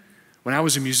then, when I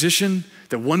was a musician,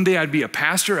 that one day I'd be a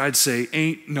pastor, I'd say,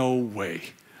 ain't no way.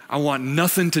 I want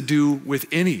nothing to do with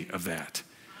any of that.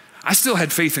 I still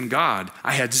had faith in God.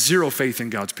 I had zero faith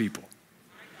in God's people,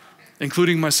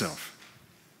 including myself.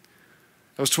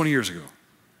 That was 20 years ago.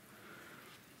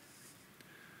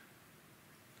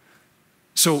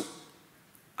 So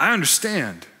I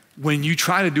understand when you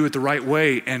try to do it the right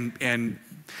way and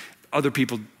other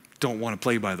people don't want to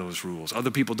play by those rules.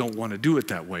 Other people don't want to do it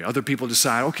that way. Other people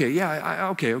decide, okay,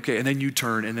 okay. And then you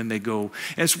turn and then they go.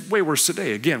 And it's way worse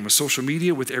today, again, with social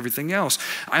media, with everything else.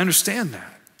 I understand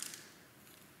that.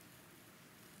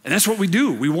 And that's what we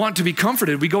do. We want to be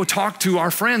comforted. We go talk to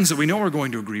our friends that we know are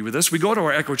going to agree with us. We go to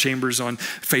our echo chambers on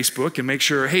Facebook and make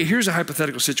sure, hey, here's a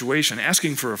hypothetical situation,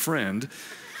 asking for a friend.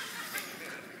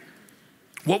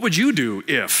 What would you do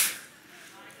if?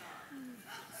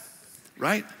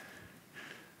 Right?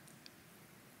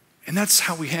 And that's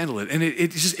how we handle it. And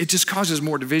it just causes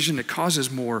more division. It causes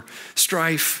more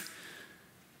strife.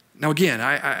 Now again,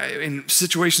 in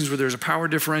situations where there's a power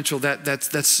differential,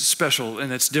 that's special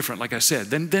and that's different, like I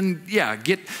said. Then yeah,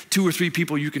 get 2 or 3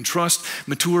 people you can trust,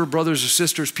 mature brothers or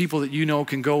sisters, people that you know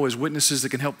can go as witnesses that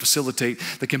can help facilitate,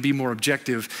 that can be more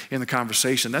objective in the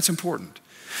conversation. That's important.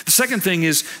 The second thing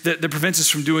is that prevents us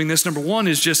from doing this. Number 1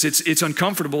 is just it's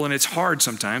uncomfortable and it's hard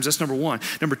sometimes. That's number 1.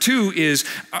 Number 2 is,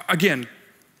 again,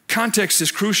 context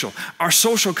is crucial. Our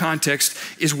social context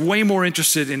is way more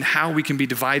interested in how we can be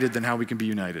divided than how we can be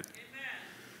united.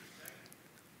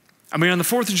 I mean, on the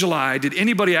 4th of July, did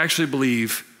anybody actually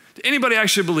believe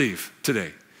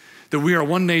today that we are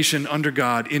one nation under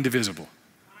God, indivisible?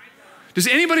 Does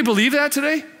anybody believe that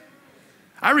today?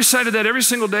 I recited that every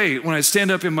single day when I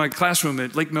stand up in my classroom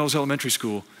at Lake Mills Elementary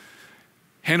School,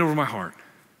 hand over my heart,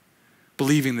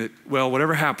 believing that, well,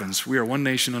 whatever happens, we are one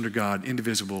nation under God,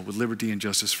 indivisible, with liberty and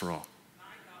justice for all.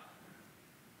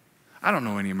 I don't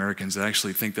know any Americans that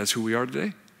actually think that's who we are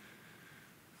today.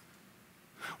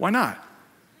 Why not?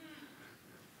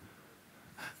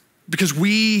 Because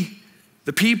we,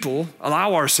 the people,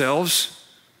 allow ourselves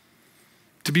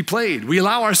to be played. We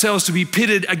allow ourselves to be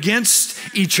pitted against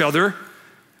each other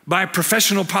by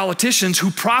professional politicians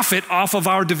who profit off of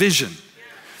our division.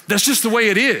 That's just the way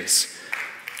it is.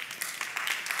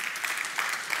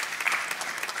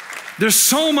 There's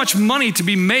so much money to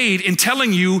be made in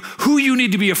telling you who you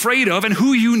need to be afraid of and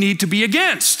who you need to be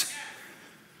against.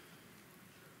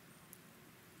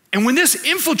 And when this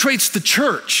infiltrates the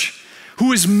church,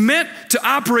 who is meant to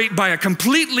operate by a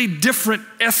completely different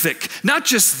ethic, not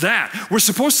just that, we're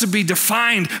supposed to be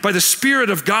defined by the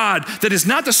Spirit of God that is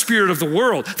not the spirit of the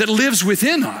world, that lives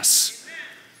within us.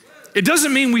 It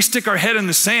doesn't mean we stick our head in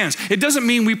the sands. It doesn't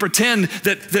mean we pretend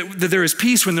that there is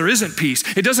peace when there isn't peace.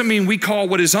 It doesn't mean we call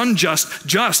what is unjust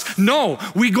just. No,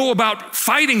 we go about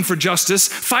fighting for justice,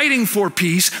 fighting for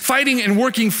peace, fighting and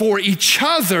working for each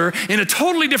other in a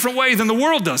totally different way than the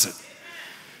world does it.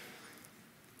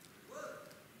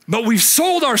 But we've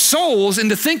sold our souls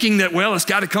into thinking that, well, it's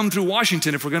got to come through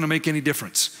Washington if we're going to make any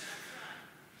difference.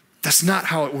 That's not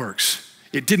how it works.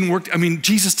 It didn't work. I mean,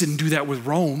 Jesus didn't do that with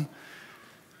Rome.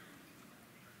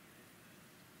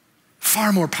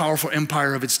 Far more powerful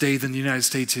empire of its day than the United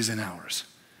States is in ours.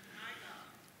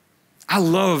 I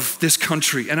love this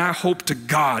country, and I hope to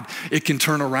God it can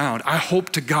turn around. I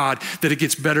hope to God that it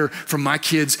gets better for my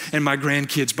kids and my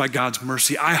grandkids by God's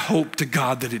mercy. I hope to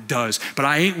God that it does, but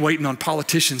I ain't waiting on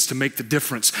politicians to make the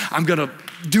difference. I'm gonna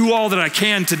do all that I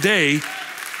can today.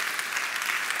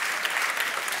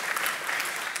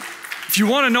 If you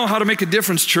want to know how to make a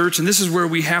difference, church, and this is where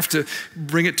we have to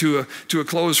bring it to a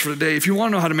close for today. If you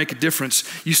want to know how to make a difference,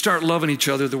 you start loving each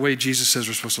other the way Jesus says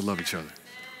we're supposed to love each other.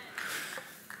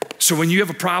 So when you have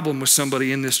a problem with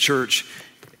somebody in this church,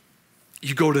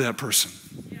 you go to that person.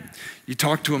 You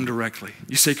talk to them directly.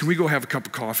 You say, can we go have a cup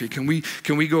of coffee? Can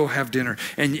we go have dinner?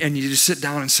 And you just sit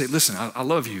down and say, listen, I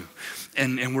love you.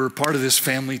 And we're part of this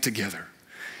family together.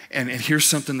 And here's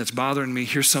something that's bothering me.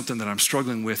 Here's something that I'm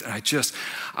struggling with. And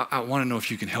I want to know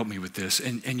if you can help me with this.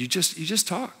 And you just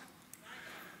talk.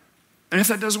 And if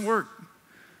that doesn't work,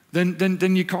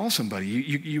 then you call somebody.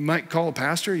 You might call a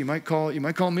pastor. You might call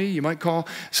me. You might call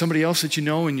somebody else that you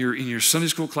know in your Sunday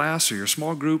school class or your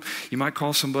small group. You might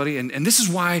call somebody. And this is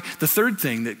why the third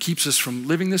thing that keeps us from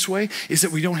living this way is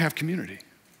that we don't have community.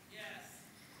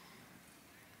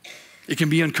 Yes. It can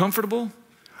be uncomfortable.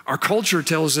 Our culture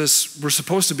tells us we're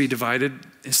supposed to be divided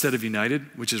instead of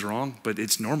united, which is wrong, but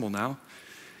it's normal now.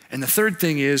 And the third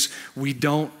thing is we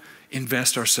don't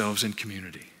invest ourselves in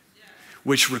community,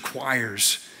 which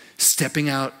requires stepping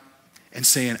out and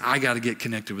saying, I got to get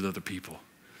connected with other people.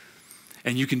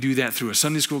 And you can do that through a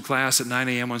Sunday school class at 9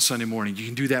 a.m. on Sunday morning. You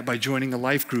can do that by joining a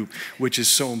life group, which is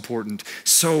so important,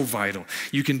 so vital.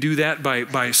 You can do that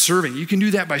by serving. You can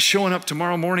do that by showing up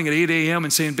tomorrow morning at 8 a.m.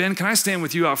 and saying, Ben, can I stand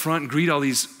with you out front and greet all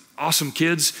these awesome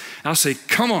kids? And I'll say,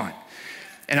 come on.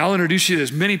 And I'll introduce you to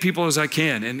as many people as I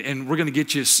can. And we're going to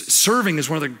get you. Serving is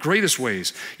one of the greatest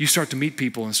ways you start to meet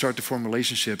people and start to form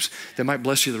relationships that might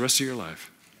bless you the rest of your life.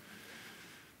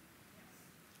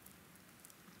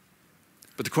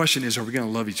 But the question is, are we going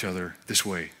to love each other this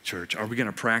way, church? Are we going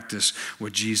to practice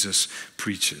what Jesus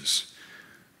preaches?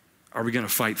 Are we going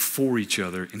to fight for each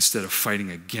other instead of fighting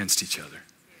against each other?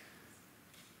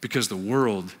 Because the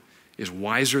world is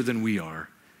wiser than we are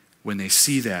when they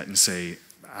see that and say,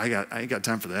 I ain't got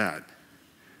time for that.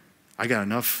 I got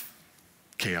enough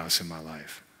chaos in my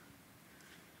life.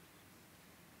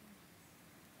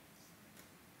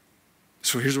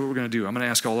 So here's what we're going to do. I'm going to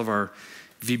ask all of our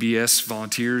VBS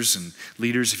volunteers and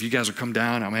leaders, if you guys will come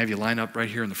down, I'm going to have you line up right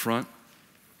here in the front.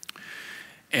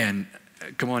 And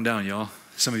come on down, y'all.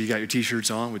 Some of you got your t-shirts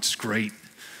on, which is great.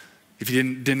 If you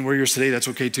didn't wear yours today, that's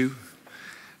okay too.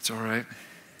 It's all right.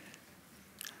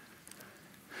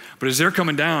 But as they're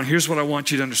coming down, here's what I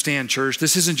want you to understand, church.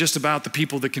 This isn't just about the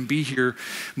people that can be here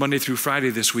Monday through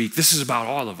Friday this week. This is about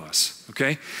all of us,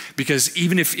 okay? Because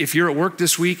even if you're at work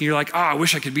this week and you're like, I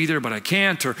wish I could be there, but I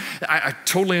can't, or I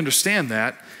totally understand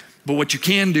that. But what you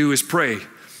can do is pray.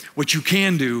 What you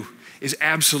can do is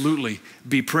absolutely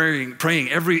be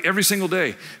praying every single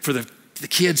day for the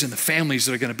kids and the families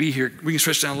that are going to be here. We can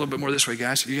stretch down a little bit more this way,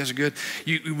 guys. You guys are good.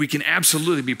 We can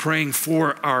absolutely be praying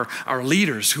for our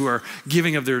leaders who are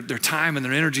giving of their time and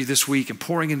their energy this week and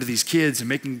pouring into these kids and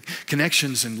making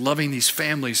connections and loving these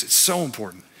families. It's so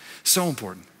important. So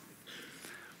important.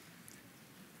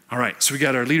 All right, so we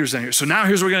got our leaders down here. So now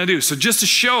here's what we're going to do. So just to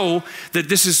show that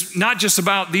this is not just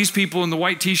about these people in the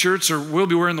white t-shirts, or we'll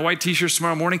be wearing the white t-shirts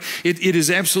tomorrow morning. It is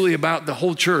absolutely about the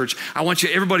whole church. I want you,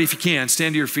 everybody, if you can,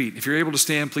 stand to your feet. If you're able to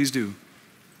stand, please do.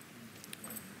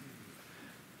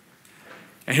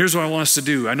 And here's what I want us to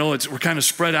do. I know we're kind of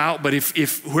spread out, but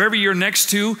if whoever you're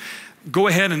next to, go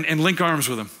ahead and link arms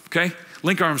with them, okay?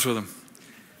 Link arms with them.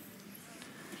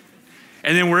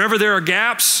 And then wherever there are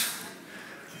gaps,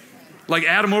 like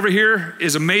Adam over here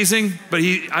is amazing, but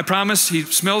I promise he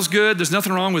smells good. There's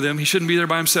nothing wrong with him. He shouldn't be there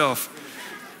by himself.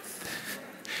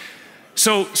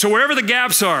 So wherever the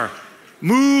gaps are,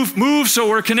 move so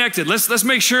we're connected. Let's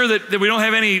make sure that we don't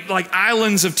have any like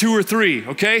islands of 2 or 3,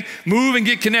 okay? Move and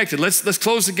get connected. Let's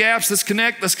close the gaps. Let's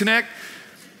connect. Let's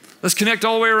connect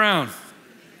all the way around.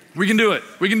 We can do it.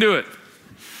 We can do it.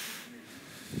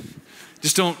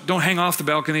 Just don't hang off the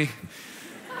balcony.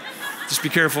 Just be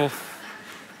careful.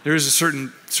 There is a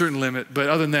certain limit, but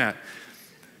other than that,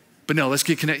 but no, let's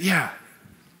get connected. Yeah.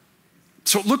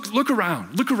 So look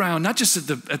around, not just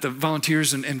at the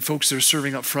volunteers and folks that are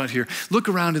serving up front here. Look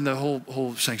around in the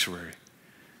whole sanctuary.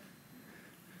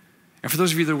 And for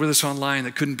those of you that are with us online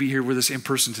that couldn't be here with us in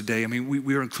person today, I mean,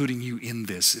 we are including you in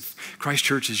this. If Christ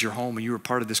Church is your home and you are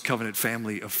part of this covenant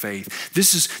family of faith,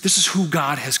 this is who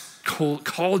God has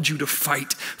called you to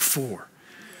fight for.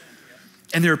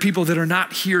 And there are people that are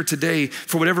not here today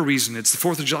for whatever reason. It's the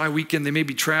 4th of July weekend. They may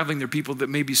be traveling. There are people that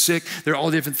may be sick. There are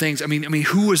all different things. I mean,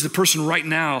 who is the person right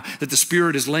now that the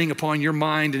Spirit is laying upon your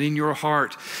mind and in your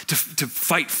heart to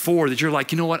fight for, that you're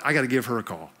like, you know what? I got to give her a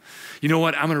call. You know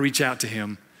what? I'm going to reach out to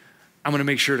him. I'm going to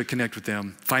make sure to connect with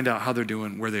them, find out how they're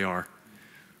doing, where they are.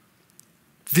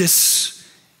 This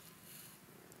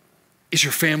is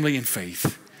your family in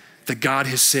faith, that God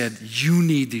has said, you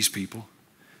need these people.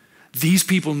 These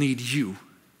people need you.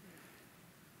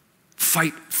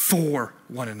 Fight for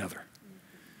one another.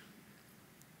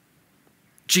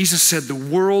 Jesus said, the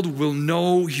world will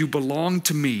know you belong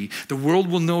to me. The world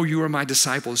will know you are my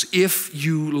disciples if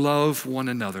you love one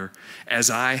another as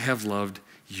I have loved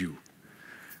you.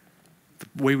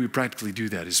 The way we practically do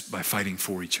that is by fighting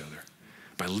for each other,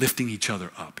 by lifting each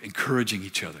other up, encouraging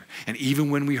each other. And even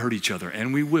when we hurt each other,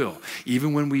 and we will,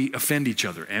 even when we offend each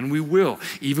other, and we will,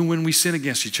 even when we sin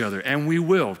against each other, and we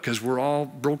will, because we're all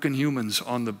broken humans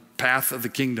on the path of the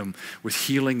kingdom with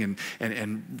healing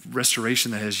and restoration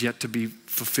that has yet to be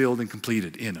fulfilled and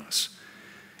completed in us.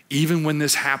 Even when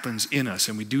this happens in us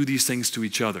and we do these things to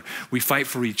each other, we fight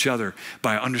for each other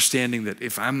by understanding that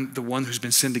if I'm the one who's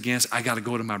been sinned against, I got to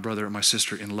go to my brother or my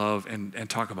sister in love and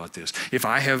talk about this. If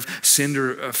I have sinned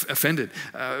or offended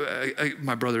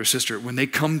my brother or sister, when they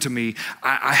come to me,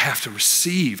 I have to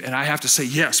receive and I have to say,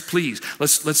 yes, please,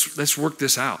 let's work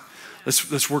this out.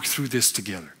 Let's work through this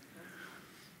together.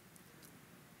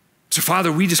 So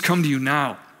Father, we just come to you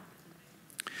now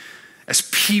as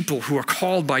people who are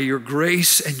called by your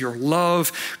grace and your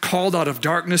love, called out of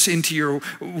darkness into your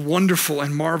wonderful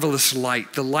and marvelous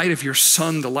light, the light of your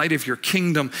Son, the light of your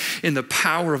kingdom, in the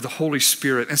power of the Holy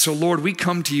Spirit. And so, Lord, we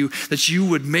come to you that you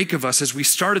would make of us, as we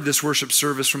started this worship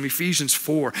service from Ephesians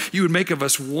 4, you would make of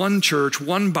us one church,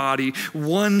 one body,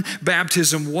 one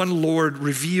baptism, one Lord,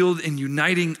 revealed in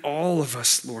uniting all of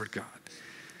us, Lord God.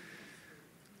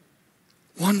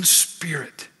 One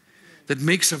Spirit that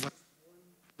makes of us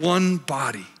one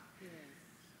body.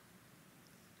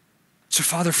 So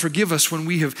Father, forgive us when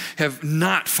we have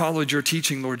not followed your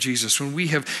teaching, Lord Jesus, when we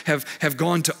have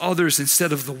gone to others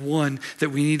instead of the one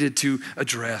that we needed to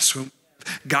address, when we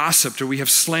have gossiped or we have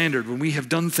slandered, when we have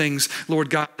done things, Lord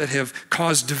God, that have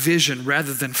caused division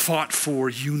rather than fought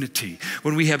for unity,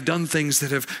 when we have done things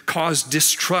that have caused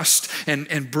distrust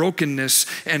and brokenness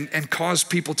and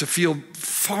caused people to feel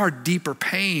far deeper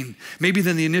pain, maybe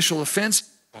than the initial offense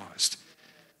caused.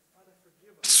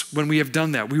 When we have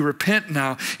done that, we repent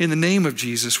now in the name of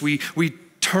Jesus. We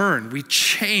turn, we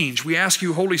change. We ask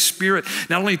you, Holy Spirit,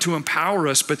 not only to empower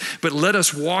us, but let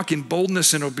us walk in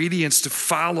boldness and obedience to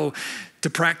follow to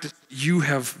practice you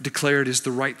have declared is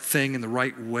the right thing and the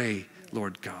right way,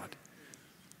 Lord God.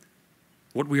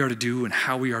 What we are to do and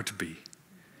how we are to be.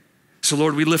 So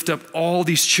Lord, we lift up all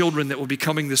these children that will be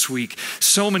coming this week.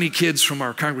 So many kids from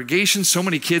our congregation, so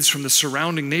many kids from the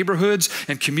surrounding neighborhoods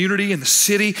and community and the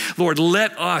city. Lord,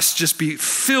 let us just be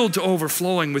filled to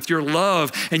overflowing with your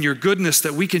love and your goodness,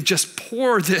 that we can just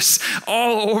pour this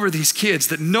all over these kids,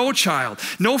 that no child,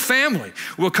 no family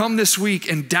will come this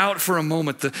week and doubt for a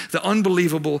moment the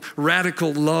unbelievable,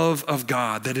 radical love of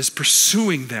God that is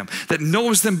pursuing them, that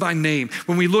knows them by name.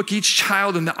 When we look each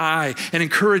child in the eye and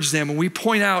encourage them, and we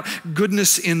point out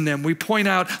goodness in them, we point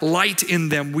out light in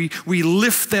them, we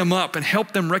lift them up and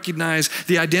help them recognize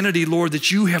the identity, Lord,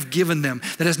 that you have given them,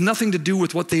 that has nothing to do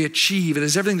with what they achieve. It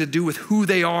has everything to do with who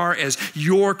they are as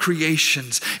your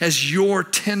creations, as your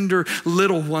tender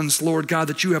little ones, Lord God,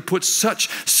 that you have put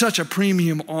such a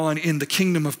premium on in the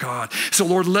kingdom of God. So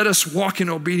Lord, let us walk in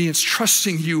obedience,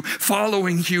 trusting you,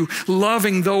 following you,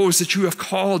 loving those that you have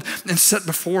called and set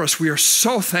before us. We are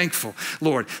so thankful,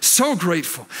 Lord, so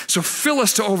grateful. So fill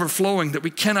us to overflowing, that we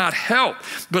cannot help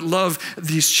but love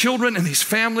these children and these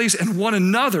families and one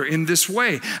another in this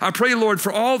way. I pray, Lord,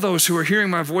 for all those who are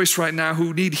hearing my voice right now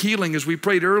who need healing, as we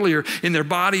prayed earlier, in their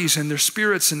bodies and their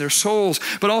spirits and their souls,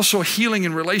 but also healing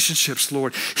in relationships,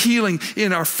 Lord, healing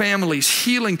in our families,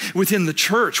 healing within the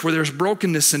church where there's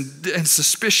brokenness and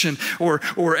suspicion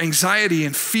or anxiety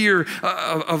and fear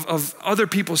of other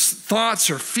people's thoughts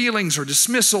or feelings or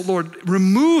dismissal. Lord,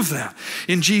 remove that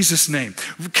in Jesus' name.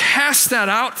 Cast that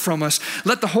out from us.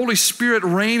 Let the Holy Spirit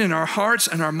reign in our hearts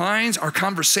and our minds, our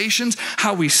conversations,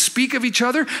 how we speak of each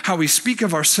other, how we speak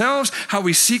of ourselves, how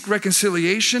we seek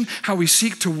reconciliation, how we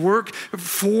seek to work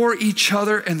for each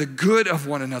other and the good of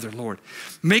one another, Lord.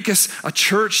 Make us a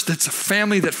church that's a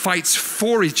family that fights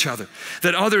for each other,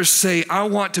 that others say, I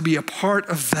want to be a part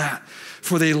of that,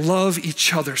 for they love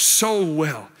each other so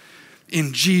well.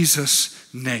 In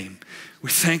Jesus' name. We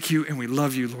thank you and we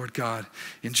love you, Lord God.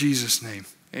 In Jesus' name,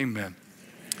 amen.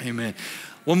 Amen.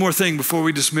 One more thing before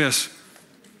we dismiss.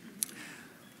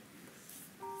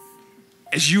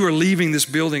 As you are leaving this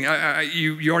building,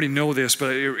 you already know this,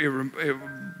 but it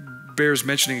bears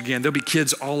mentioning again. There'll be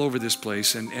kids all over this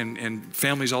place and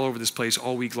families all over this place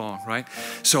all week long, right?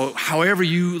 So however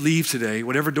you leave today,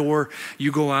 whatever door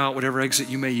you go out, whatever exit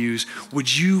you may use,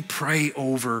 would you pray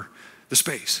over the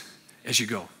space as you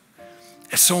go?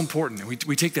 It's so important.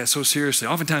 We take that so seriously.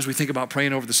 Oftentimes we think about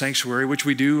praying over the sanctuary, which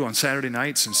we do on Saturday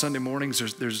nights and Sunday mornings.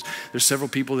 There's several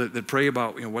people that pray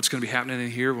about what's going to be happening in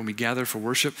here when we gather for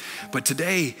worship. But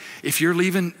today, if you're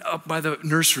leaving up by the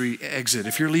nursery exit,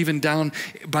 if you're leaving down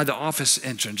by the office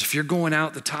entrance, if you're going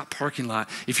out the top parking lot,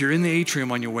 if you're in the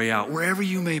atrium on your way out, wherever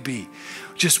you may be,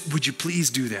 just would you please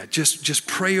do that? Just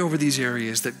pray over these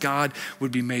areas, that God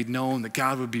would be made known, that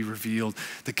God would be revealed,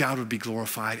 that God would be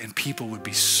glorified, and people would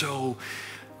be so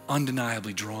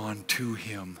undeniably drawn to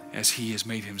him as he has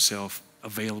made himself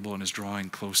available and is drawing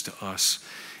close to us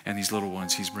and these little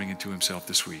ones he's bringing to himself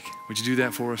this week. Would you do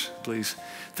that for us, please?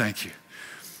 Thank you.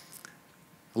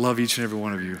 I love each and every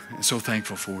one of you and so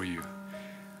thankful for you.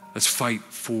 Let's fight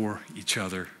for each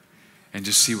other and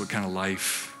just see what kind of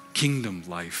life, kingdom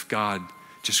life, God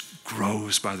just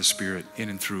grows by the Spirit in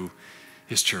and through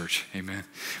his church. Amen.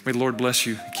 May the Lord bless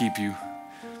you and keep you.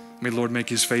 May the Lord make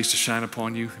his face to shine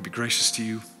upon you and be gracious to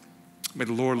you. May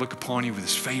the Lord look upon you with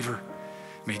his favor.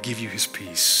 May he give you his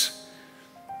peace.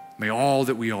 May all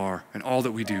that we are and all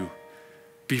that we do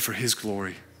be for his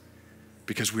glory,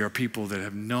 because we are people that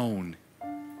have known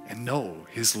and know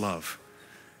his love.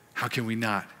 How can we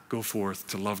not go forth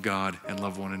to love God and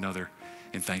love one another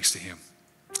in thanks to him?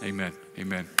 Amen.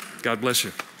 Amen. God bless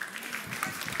you.